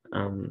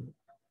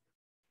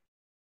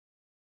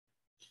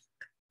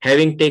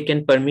 Having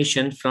taken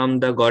permission from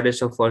the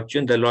goddess of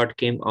fortune, the Lord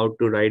came out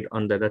to ride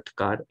on the Rath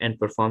car and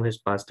perform his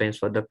pastimes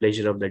for the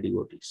pleasure of the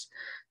devotees.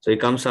 So he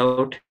comes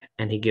out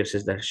and he gives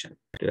his darshan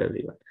to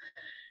everyone.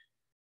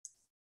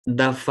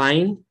 The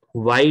fine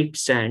white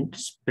sand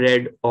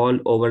spread all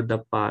over the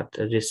path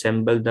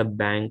resembled the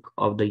bank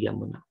of the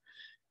Yamuna,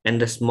 and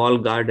the small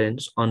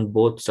gardens on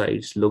both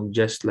sides look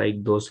just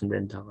like those in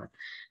Vrindavan.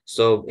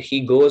 So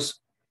he goes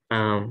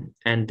and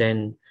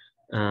then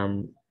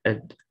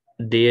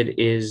there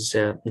is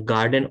a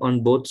garden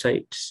on both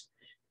sides,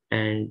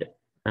 and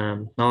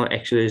now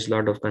actually there's a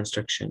lot of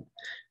construction,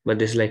 but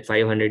this is like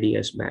 500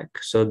 years back.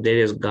 So there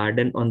is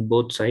garden on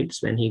both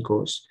sides when he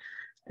goes,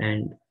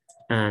 and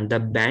the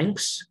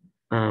banks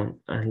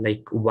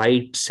like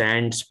white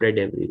sand spread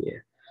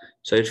everywhere.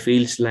 So it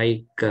feels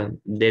like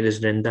there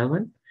is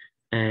Vrindavan,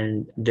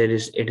 and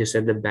it is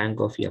at the bank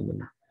of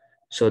Yamuna.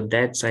 So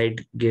that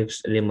side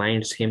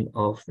reminds him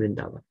of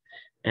Vrindavan,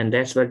 and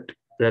that's what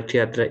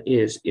RathaYatra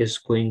is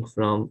going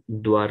from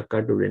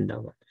Dwarka to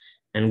Vrindavan.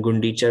 And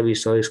Gundicha we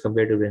saw is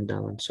compared to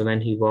Vrindavan. So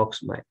when he walks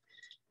by,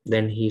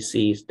 then he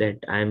sees that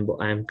I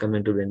am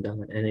coming to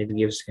Vrindavan, and it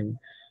gives him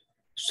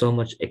so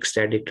much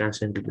ecstatic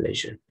transcendental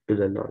pleasure to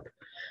the Lord.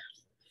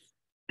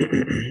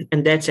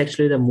 And that's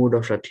actually the mood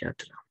of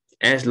RathaYatra.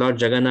 As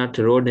Lord Jagannath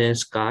rode in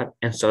his car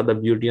and saw the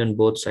beauty on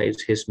both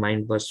sides, his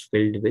mind was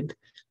filled with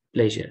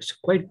pleasure. So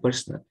quite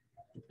personal.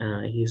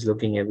 He's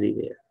looking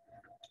everywhere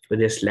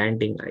with his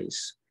slanting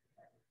eyes.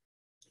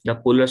 The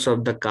pullers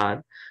of the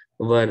car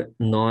were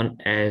known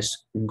as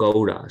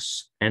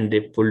Gaudas, and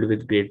they pulled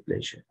with great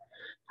pleasure.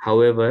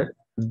 However,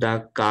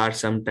 the car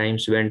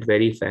sometimes went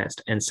very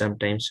fast and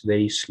sometimes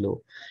very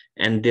slow,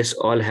 and this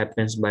all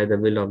happens by the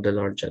will of the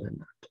Lord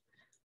Jagannath.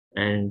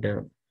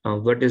 And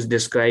what is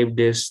described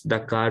is the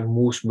car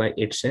moves by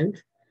itself.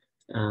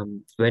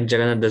 When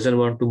Jagannath doesn't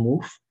want to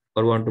move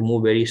or want to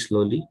move very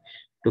slowly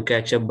to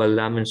catch up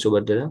Balaram and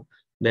Subhadra,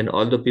 then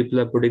although people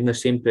are putting the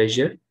same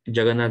pressure,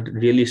 Jagannath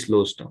really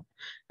slows down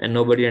and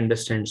nobody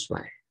understands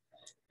why.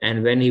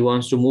 And when he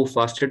wants to move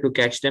faster to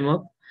catch them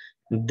up,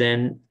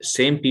 then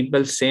same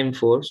people, same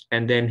force,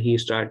 and then he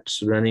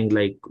starts running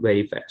like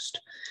very fast.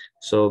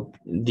 So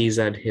these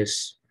are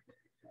his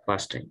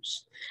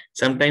pastimes.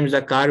 Sometimes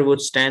the car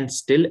would stand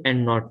still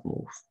and not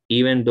move,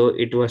 even though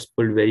it was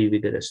pulled very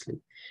vigorously.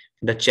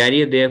 The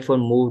chariot therefore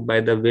moved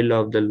by the will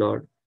of the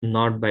Lord,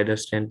 not by the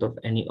strength of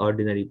any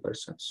ordinary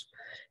persons.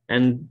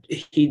 And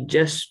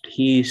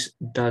he's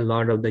the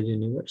Lord of the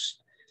universe,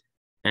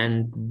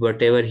 and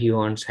whatever he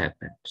wants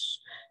happens.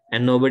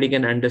 And nobody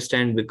can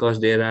understand because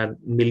there are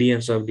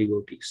millions of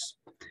devotees.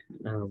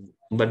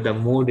 But the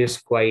mood is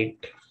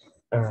quite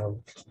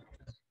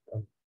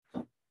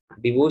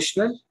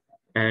devotional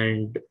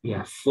and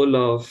full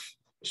of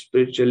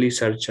spiritually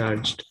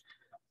surcharged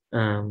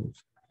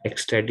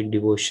ecstatic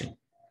devotion.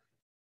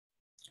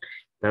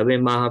 Tabe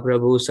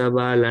Mahaprabhu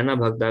Sabha Lana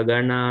Bhakta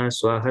Gana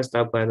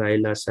Swahasta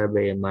Paraila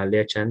Sabe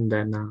Malya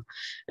Chandana.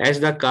 As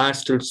the car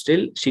stood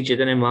still, Sri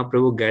Chaitanya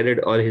Mahaprabhu gathered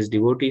all his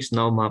devotees.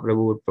 Now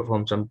Mahaprabhu would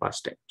perform some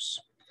pastimes.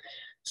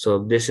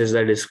 So this is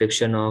the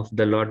description of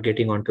the Lord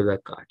getting onto the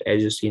cart,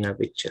 as you see in a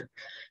picture.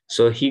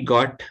 So he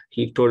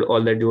told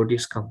all the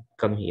devotees,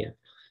 come here.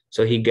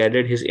 So he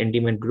gathered his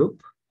intimate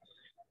group,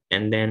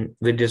 and then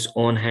with his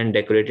own hand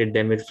decorated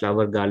them with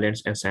flower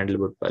garlands and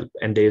sandalwood pulp.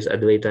 And there is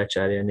Advaita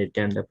Acharya,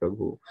 Nityananda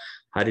Prabhu,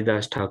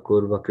 Haridas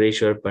Thakur,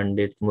 Vakreshwar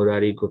Pandit,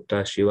 Murari Gupta,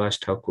 Shivas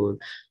Thakur,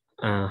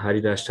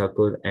 Haridas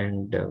Thakur,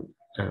 and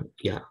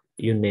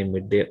you name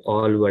it, they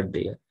all were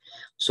there.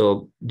 So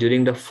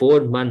during the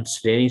 4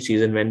 months rainy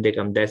season when they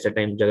come, that's the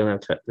time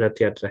Jagannath Rath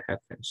Yatra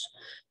happens.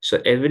 So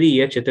every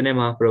year Chaitanya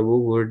Mahaprabhu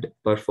would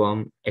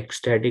perform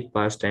ecstatic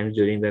pastimes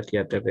during Rath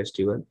Yatra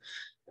festival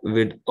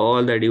with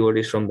all the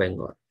devotees from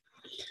Bengal.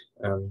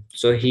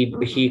 So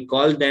he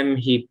called them,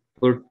 he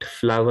put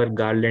flower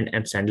garland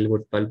and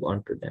sandalwood pulp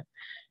onto them.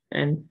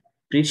 And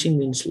preaching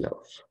means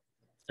love.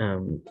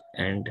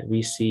 And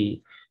we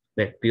see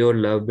that pure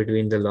love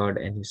between the Lord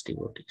and his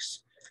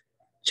devotees.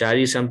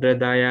 Chari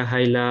Sampradaya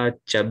Haila,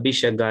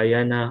 Chabisa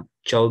Gayana,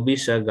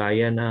 Chaubisa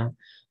Gayana,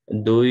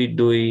 Dui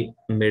Dui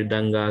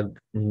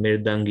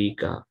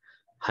Mirdangika,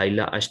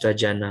 Haila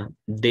Ashtajana.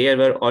 There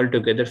were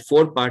altogether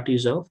 4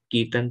 parties of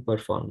Kirtan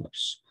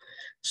performers.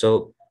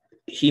 So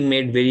he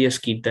made various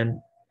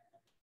Kirtan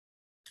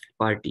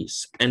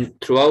parties, and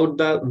throughout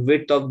the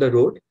width of the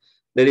road,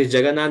 there is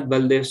Jagannath,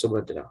 Baldev,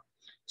 Subhadra.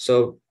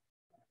 So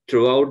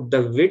throughout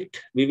the width,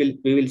 we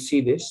will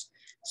see this.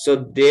 So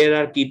there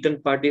are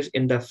Kirtan parties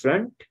in the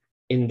front,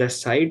 in the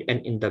side,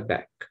 and in the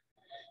back.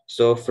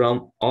 So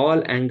from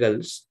all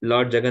angles,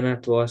 Lord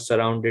Jagannath was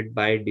surrounded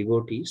by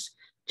devotees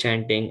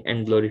chanting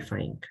and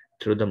glorifying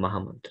through the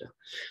Mahamantra.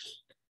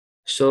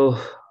 So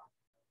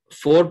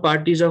 4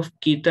 parties of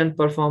Kirtan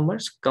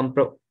performers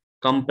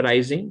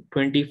comprising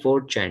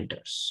 24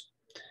 chanters.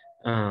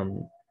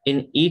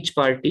 In each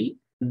party,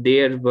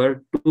 there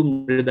were 2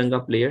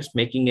 Mridanga players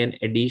making an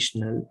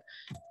additional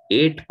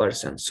 8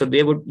 persons. So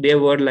they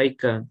were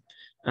like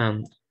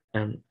um,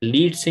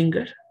 lead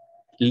singer,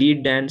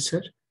 lead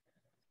dancer,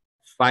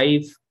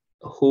 5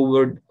 who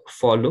would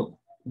follow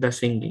the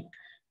singing,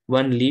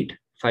 1 lead,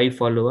 5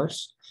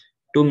 followers,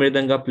 2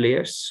 Mridanga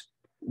players,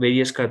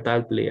 various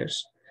Kartal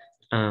players,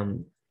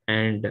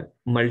 and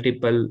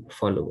multiple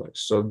followers.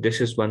 So this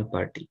is one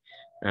party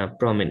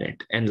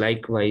prominent, and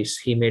likewise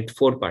he made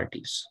 4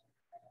 parties.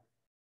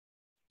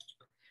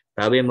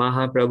 Tabe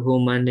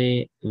Mahaprabhu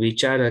mane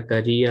vichara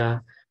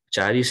kariya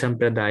chari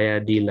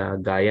sampradaya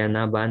dila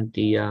gayana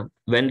bantiya.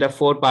 When the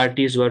 4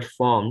 parties were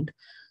formed,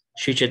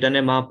 Sri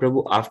Chaitanya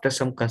Mahaprabhu, after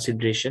some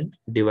consideration,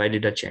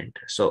 divided the chant.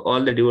 So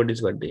all the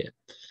devotees were there,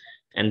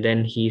 and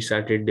then he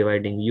started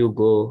dividing. You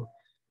go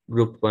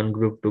group 1,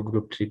 group 2,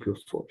 group 3, group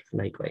 4.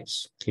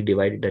 Likewise, he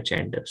divided the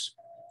chanters.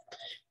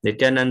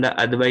 Nityananda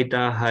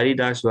Advaita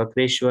Haridas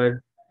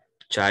Vakreshwar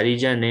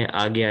Charija ne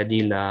Agya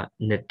Dila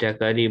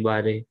Nityakari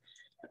Bare.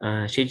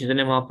 Sri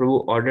Chaitanya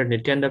Mahaprabhu ordered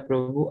Nityananda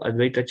Prabhu,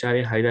 Advaita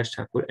Acharya, Haridas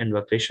Thakur, and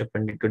Vakreshwar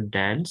Pandit to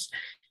dance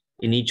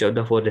in each of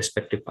the 4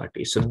 respective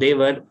parties. So they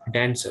were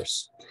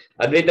dancers.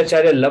 Advaita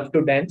Acharya loved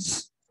to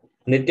dance.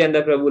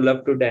 Nityananda Prabhu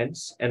loved to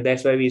dance. And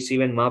that's why we see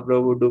when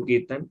Mahaprabhu do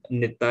Kirtan,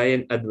 Nitya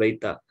and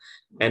Advaita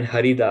and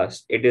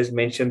Haridas, it is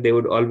mentioned they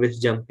would always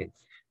jump in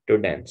to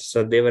dance.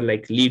 So they were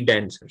like lead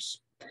dancers.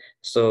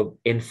 So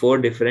in 4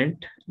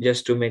 different,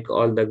 just to make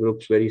all the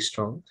groups very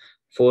strong,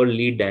 4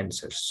 lead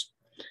dancers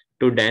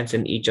to dance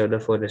in each of the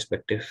 4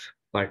 respective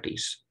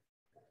parties.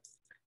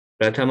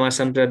 Prathama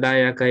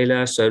Sampradaya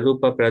Kaila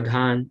Sarupa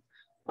Pradhan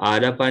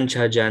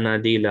Arapancha Jana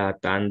Dila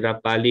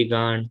Tandra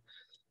Paligan.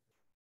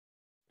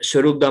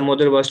 Swarup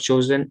Damodar was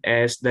chosen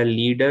as the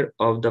leader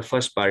of the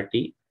first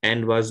party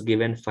and was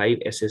given 5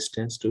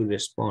 assistants to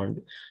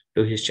respond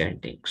to his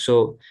chanting.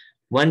 So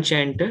 1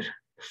 chanter,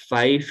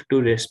 5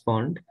 to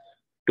respond,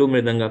 2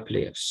 Mridanga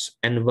players,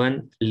 and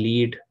 1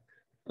 lead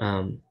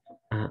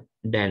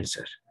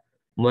dancer,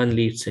 1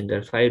 lead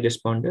singer, 5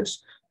 responders,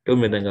 2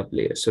 Mridanga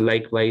players. So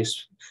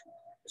likewise,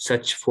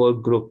 such 4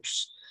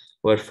 groups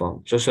were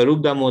formed. So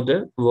Swarup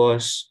Damodar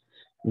was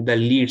the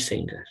lead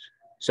singer.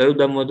 Swarup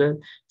Damodar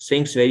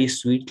sings very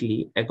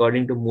sweetly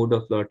according to mood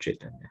of Lord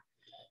Chaitanya.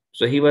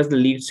 So he was the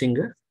lead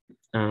singer,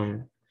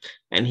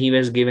 and he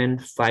was given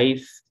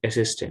 5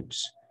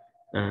 assistants.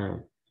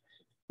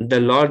 The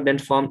Lord then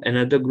formed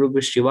another group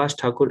with Srivas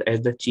Thakur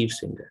as the chief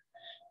singer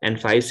and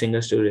 5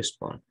 singers to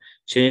respond.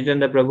 Sri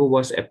Nityananda Prabhu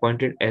was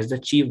appointed as the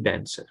chief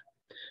dancer.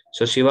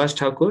 So Srivas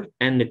Thakur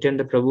and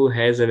Nityananda Prabhu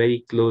has a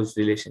very close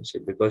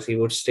relationship because he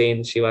would stay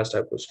in Srivas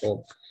Thakur's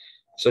home.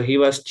 So he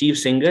was chief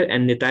singer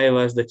and Nitya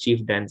was the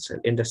chief dancer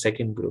in the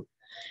second group.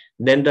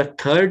 Then the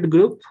third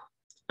group,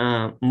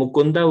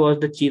 Mukunda was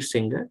the chief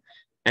singer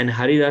and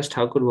Haridas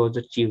Thakur was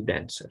the chief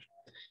dancer.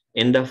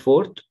 In the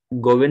fourth,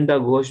 Govinda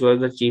Ghosh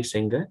was the chief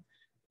singer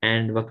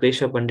and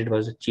Vakreshwar Pandit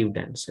was the chief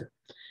dancer.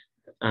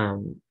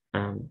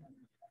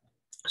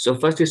 So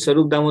first is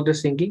Swarup Damodar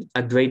singing,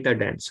 Advaita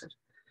dancer.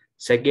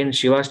 Second,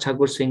 Srivas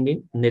Thakur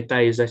singing,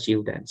 Nitya is the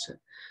chief dancer.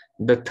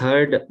 The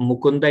third,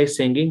 Mukunda is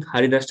singing,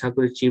 Haridas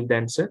Thakur is chief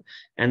dancer.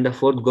 And the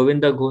fourth,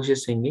 Govinda Ghosh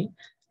is singing,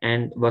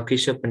 and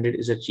Vakreshwar Pandit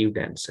is a chief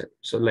dancer.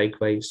 So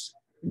likewise,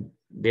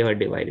 they were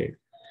divided.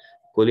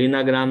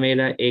 Kulina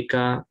Gramera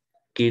Eka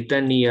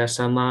Kirtaniya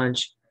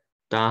Samaj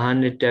Taha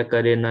Nitya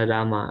Kare na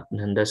Rama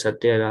Nanda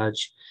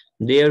Satyaraj.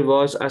 There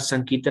was a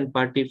Sankirtan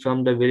party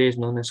from the village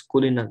known as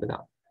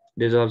Kulinagram.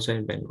 This is also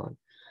in Bengal.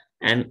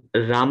 And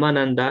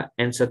Ramananda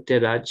and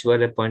Satyaraj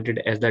were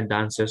appointed as the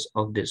dancers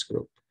of this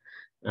group.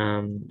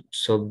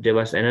 So there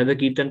was another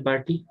Kirtan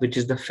party, which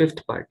is the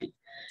 5th party.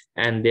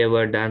 And there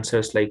were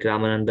dancers like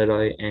Ramananda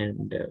Roy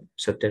and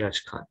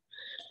Satyaraj Khan.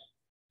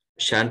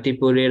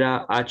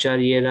 Shantipurera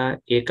Acharyera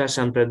Eka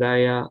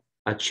Sampradaya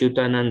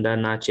Achyutananda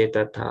Nache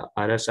Tatha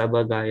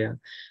Arasabagaya.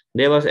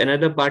 There was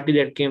another party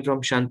that came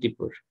from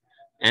Shantipur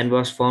and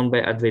was formed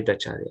by Advaita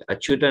Acharya.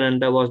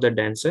 Achyutananda was the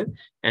dancer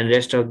and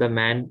rest of the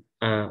men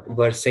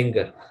were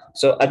singer.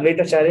 So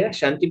Advaita Acharya,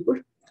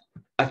 Shantipur,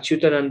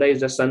 Achyutananda is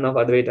the son of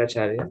Advaita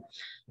Acharya.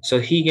 So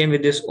he came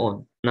with his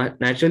own.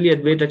 Naturally,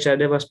 Advaita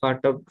Acharya was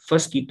part of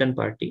first Kirtan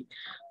party.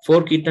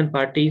 Four Kirtan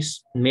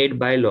parties made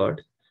by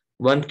Lord.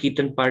 One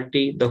Kirtan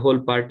party, the whole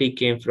party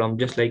came from,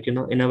 just like,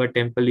 in our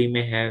temple, we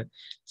may have,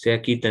 say, a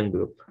Kirtan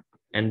group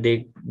and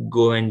they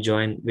go and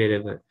join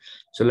wherever.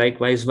 So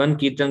likewise, one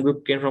Kirtan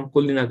group came from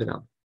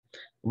Kulinagram.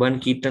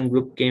 One Kirtan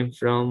group came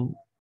from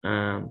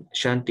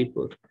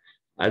Shantipur.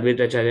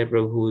 Advaita Acharya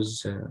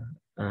Prabhu's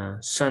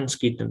son's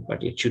Kirtan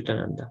party,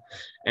 Chutananda,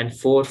 and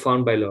four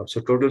found by Lord.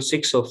 So total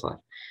six so far.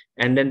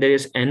 And then there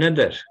is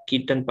another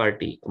Kirtan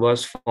party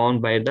was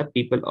formed by the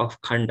people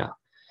of Khanda.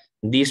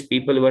 These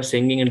people were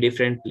singing in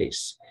different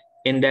place.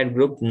 In that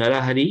group,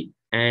 Narahari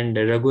and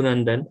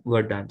Raghunandan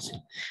were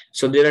dancing.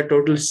 So there are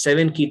total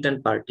seven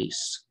Kirtan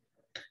parties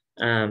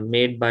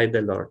made by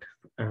the Lord.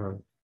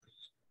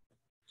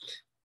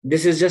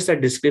 This is just a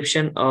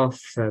description of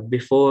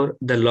before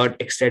the Lord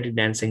ecstatic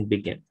dancing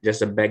began.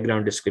 Just a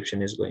background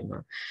description is going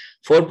on.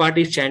 Four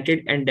parties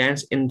chanted and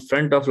danced in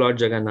front of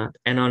Lord Jagannath,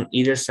 and on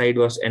either side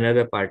was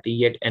another party,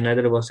 yet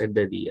another was at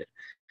the rear.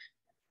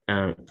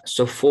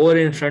 So four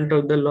in front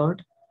of the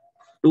Lord,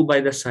 two by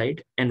the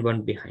side, and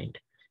one behind.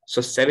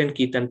 So seven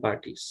Kirtan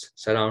parties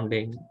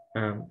surrounding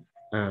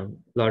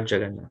Lord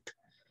Jagannath.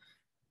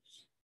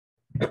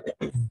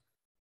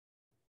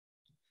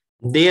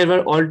 There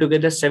were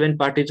altogether seven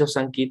parties of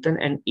Sankirtan,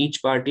 and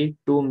each party,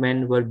 two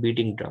men were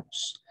beating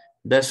drums.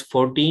 Thus,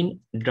 14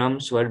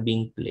 drums were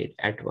being played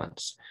at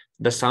once.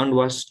 The sound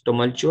was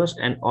tumultuous,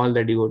 and all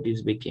the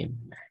devotees became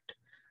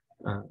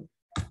mad.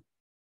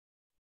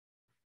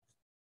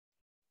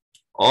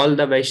 All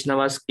the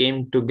Vaishnavas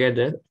came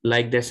together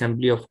like the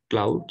assembly of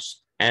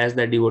clouds. As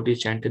the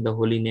devotees chanted the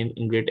holy name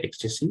in great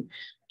ecstasy,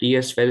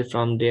 tears fell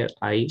from their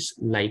eyes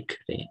like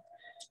rain.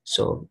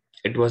 So,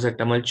 it was a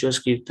tumultuous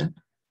kirtan.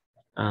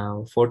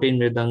 14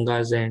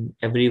 mridangas and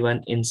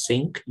everyone in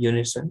sync,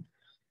 unison,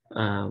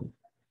 um,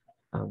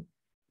 um,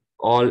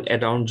 all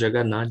around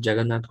Jagannath.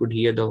 Jagannath could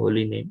hear the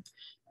holy name.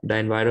 The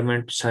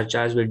environment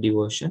surcharged with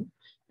devotion,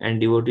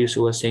 and devotees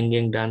who were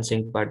singing,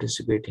 dancing,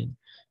 participating,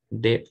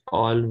 they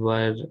all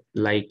were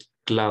like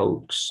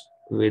clouds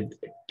with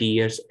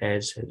tears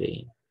as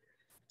rain.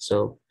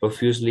 So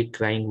profusely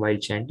crying while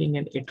chanting,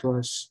 and it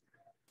was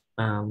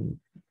um,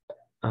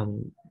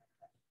 um,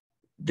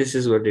 this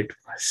is what it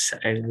was,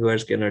 and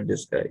words cannot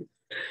describe.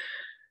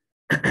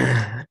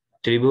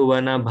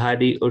 त्रिभुवन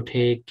भारी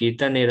उठे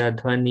कीर्तनेरा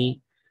ध्वनि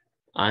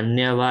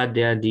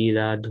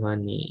अन्यवाद्यादीरा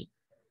ध्वनि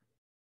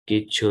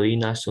किच्छोई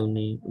ना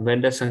सुनी.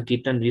 When the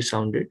Sankirtan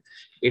resounded,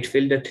 it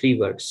filled the three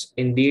words.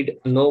 Indeed,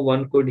 no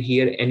one could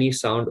hear any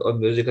sound or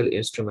musical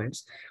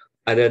instruments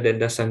other than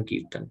the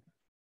Sankirtan.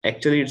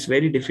 Actually, it's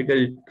very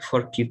difficult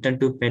for Kirtan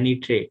to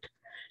penetrate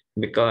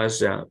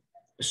because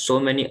so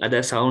many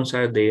other sounds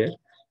are there.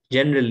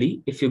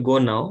 Generally, if you go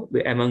now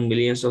among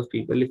millions of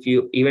people, if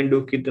you even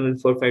do Kirtan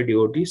with 4 or 5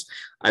 devotees,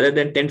 other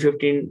than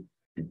 10-15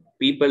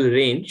 people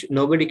range,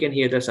 nobody can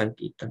hear the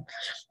Sankirtan.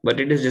 But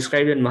it is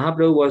described that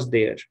Mahaprabhu was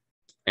there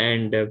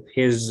and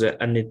his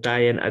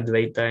Anitai and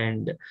Advaita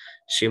and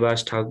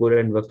Shivas Thakur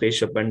and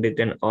Vakteshwar Pandit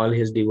and all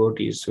his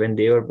devotees, when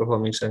they were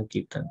performing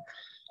Sankirtan,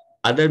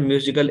 other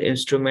musical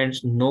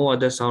instruments, no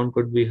other sound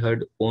could be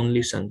heard,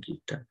 only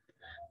Sankirtan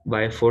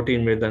by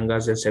 14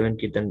 mridangas and 7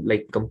 kirtan,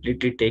 like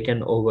completely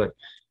taken over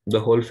the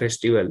whole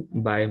festival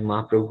by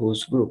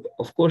Mahaprabhu's group.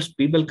 Of course,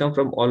 people come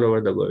from all over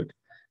the world,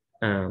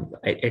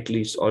 at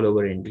least all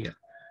over India.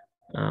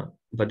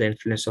 But the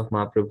influence of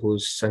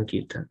Mahaprabhu's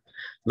Sankirtan.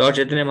 Lord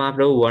Chaitanya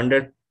Mahaprabhu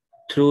wandered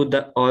through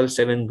the all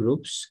 7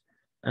 groups,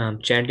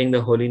 chanting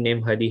the holy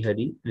name Hari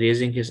Hari,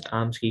 raising his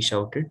arms, he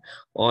shouted,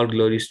 "All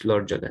glories to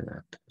Lord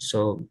Jagannath."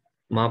 So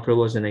Mahaprabhu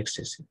was in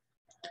ecstasy.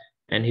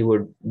 And he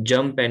would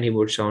jump and he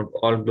would shout,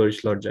 "All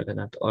glories Lord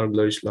Jagannath, all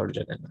glories Lord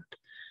Jagannath."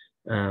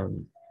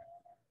 Um,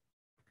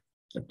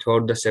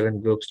 Throughout the 7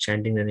 groups,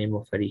 chanting the name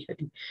of Hari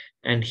Hari.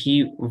 And he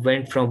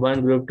went from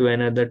one group to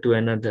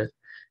another.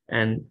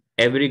 And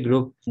every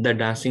group, the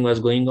dancing was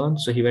going on.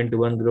 So he went to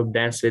one group,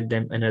 danced with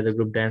them, another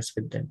group danced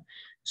with them.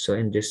 So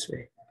in this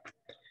way.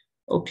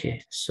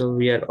 Okay, so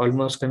we are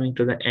almost coming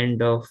to the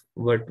end of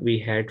what we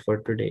had for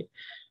today.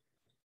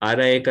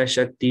 Arayaka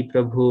Shakti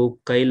Prabhu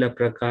Kaila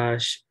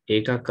Prakash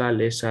Eka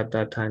Kale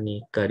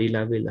Satathani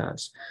Karila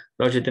Vilas.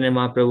 Lord Chaitanya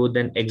Mahaprabhu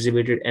then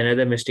exhibited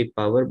another mystic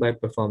power by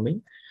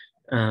performing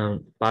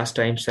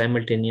pastimes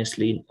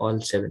simultaneously in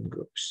all 7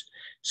 groups.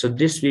 So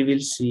this we will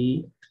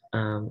see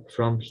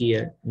from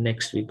here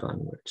next week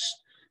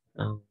onwards,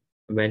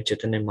 when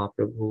Chaitanya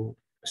Mahaprabhu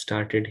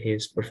started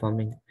his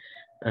performing,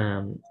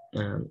 um,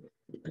 um,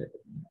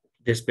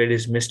 displayed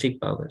his mystic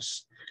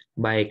powers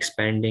by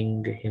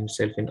expanding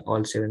himself in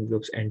all 7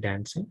 groups and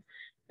dancing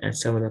and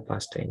some other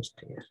pastimes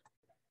there.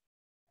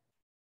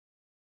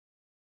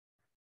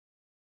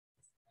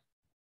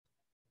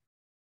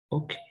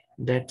 Okay,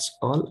 that's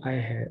all I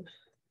have.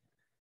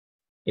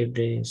 If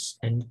there is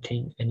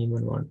anything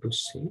anyone want to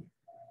say.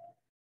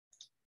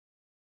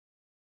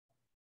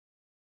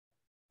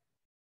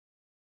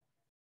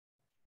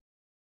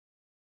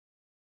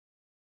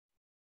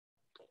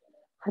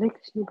 Hare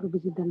Krishna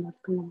Prabhuji, Dhanavad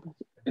Pranam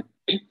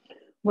Prabhuji.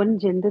 One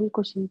general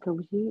question,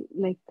 Prabhuji,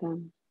 like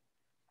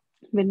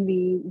when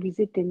we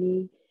visit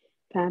any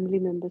family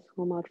members'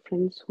 home or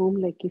friends' home,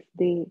 like if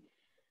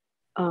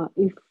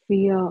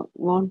we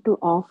want to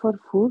offer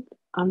food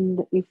and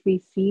if we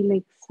see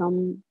like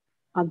some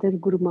other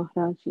Guru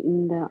Maharaj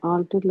in the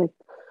altar, like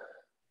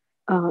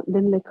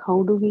then like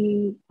how do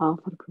we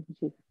offer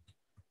Prabhuji?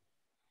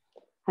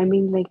 I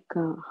mean, like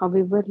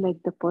however, like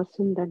the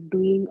person that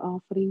doing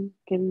offering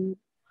can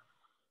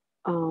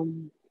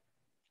um,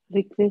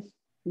 request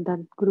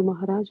that Guru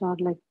Maharaj or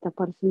like the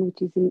person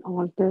which is in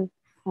altar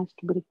has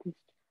to be requested.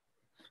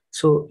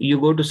 So you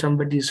go to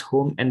somebody's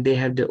home and they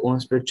have their own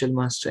spiritual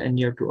master and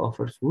you have to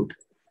offer food.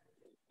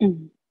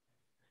 Mm.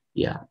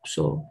 Yeah.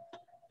 So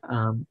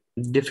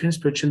different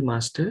spiritual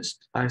masters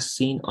are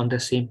seen on the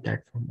same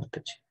platform,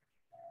 Mataji.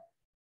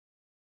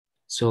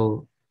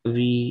 So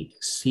we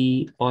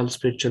see all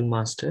spiritual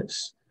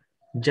masters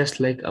just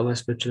like our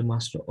spiritual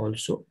master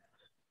also.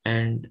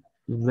 And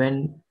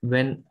when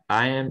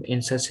I am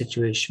in such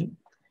situation,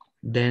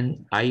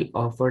 then I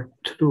offer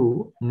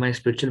through my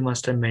spiritual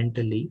master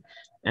mentally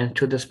and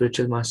through the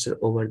spiritual master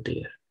over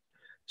there.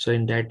 So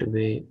in that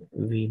way,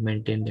 we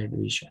maintain that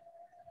vision.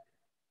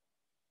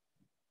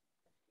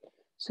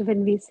 So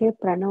when we say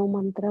Pranav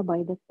mantra, by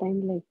that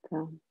time, like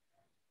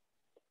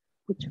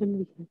which one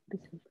we have to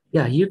say?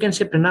 Yeah, you can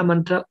say Pranam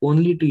mantra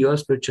only to your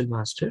spiritual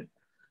master,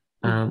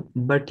 Mm.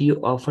 but you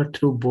offer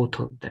through both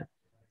of them.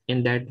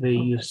 In that way,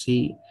 Oh, you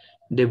see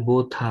they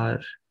both are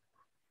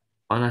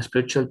on a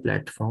spiritual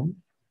platform,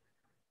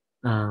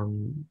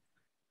 um,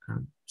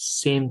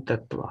 same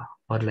tattva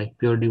or like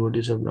pure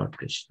devotees of Lord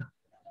Krishna.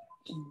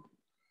 mm.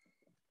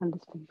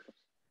 Understand.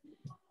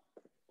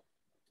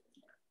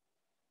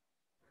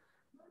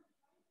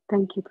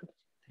 Thank you, Prabhuji.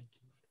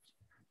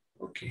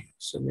 Okay,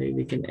 so maybe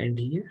we can end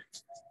here.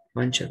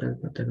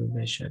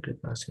 Vanchakalpatarubhesha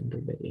kripa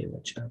sindhubhe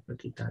evacha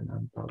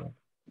patitanam pavan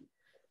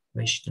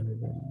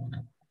Vaishnava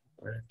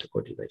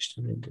Bharat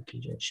Vaishnava ki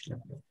jai Shri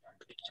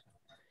Prabhupada ki jai.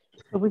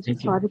 Prabhuji,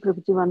 Thank you. sorry,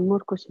 Prabhuji, one more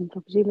question,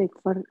 Prabhuji. Like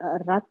for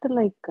Rath,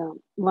 like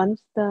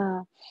once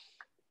the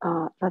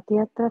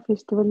RathaYatra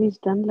festival is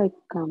done, like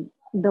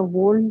the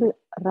old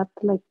Rath,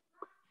 like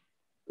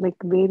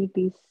where it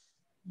is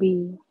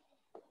being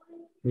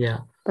Yeah,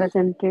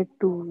 presented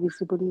to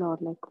visible or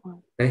like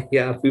what?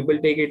 yeah, people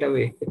take it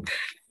away.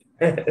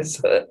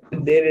 So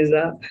there is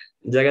a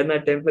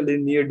Jagannath temple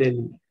in New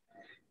Delhi,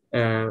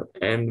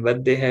 and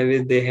what they have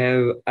is they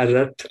have a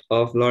rath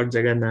of Lord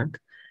Jagannath,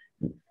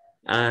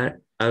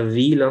 a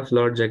wheel of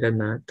Lord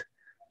Jagannath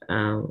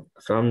uh,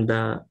 from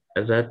the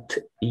rath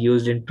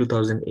used in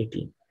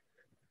 2018.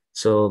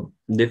 So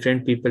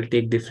different people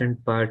take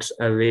different parts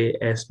away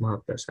as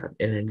Mahaprasad,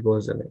 and it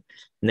goes away.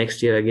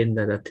 Next year again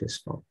the rath is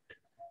formed.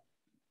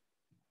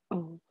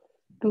 Oh,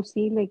 to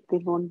see like there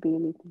won't be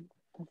anything.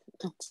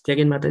 Okay.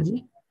 Second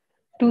Mataji.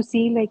 To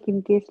see like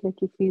in case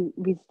like if we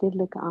visited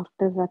like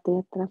after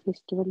RathaYatra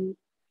festival,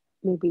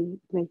 maybe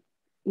like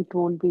it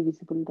won't be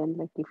visible then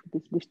like if it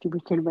is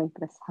distributed by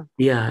Prasad.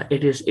 Yeah,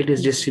 it is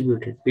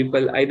distributed.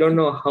 People, I don't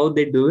know how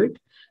they do it,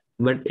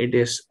 but it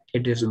is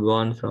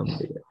gone from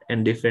there,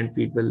 and different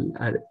people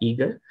are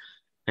eager,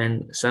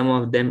 and some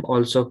of them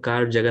also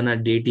carve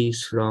Jagannath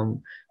deities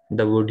from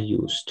the wood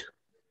used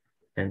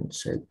and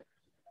sell,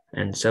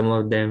 and some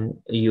of them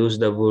use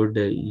the wood.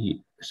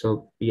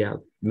 So yeah,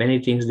 many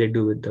things they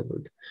do with the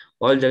wood.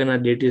 All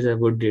Jagannath deities are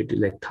wood deities,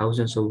 like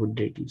thousands of wood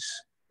deities.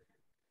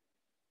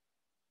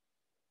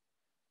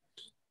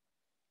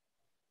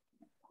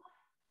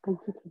 Thank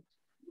you.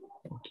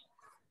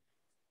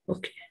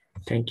 Okay,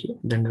 thank you.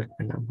 Dandavat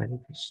Pranam, Hare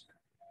Krishna.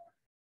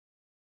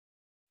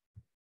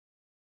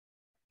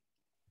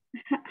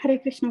 Hare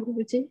Krishna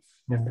Prabhuji.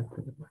 Dandavat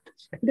Pranam,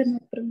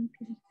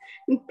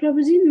 Mataji.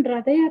 Prabhuji, in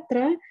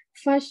RathaYatra,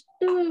 first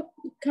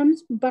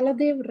comes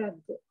Baladev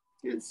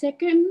Rath,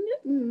 second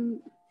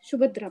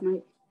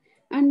Subhadramai,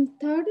 and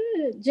third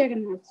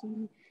Jagannath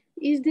Swami.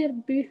 Is there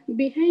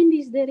behind?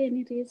 Is there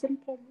any reason,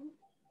 Prabhu?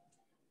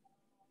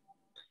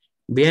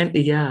 Behind,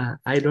 yeah,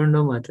 I don't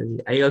know,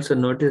 Mataji. I also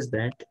noticed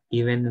that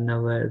even in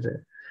our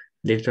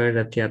Detroit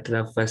Rath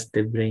Yatra, first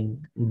they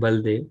bring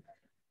Baldev,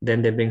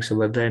 then they bring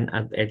Subhadra,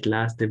 and at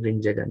last they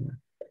bring Jagannath.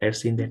 I've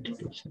seen that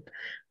tradition.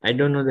 I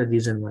don't know the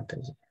reason,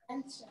 Mataji.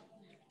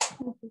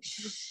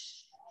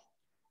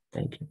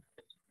 Thank you.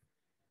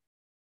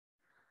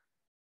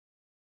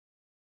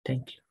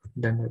 Thank you.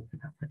 Dandavat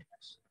Pranam, Hare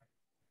Krishna.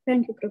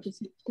 Thank you,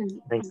 Prabhuji. Thank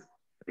you. Thank you.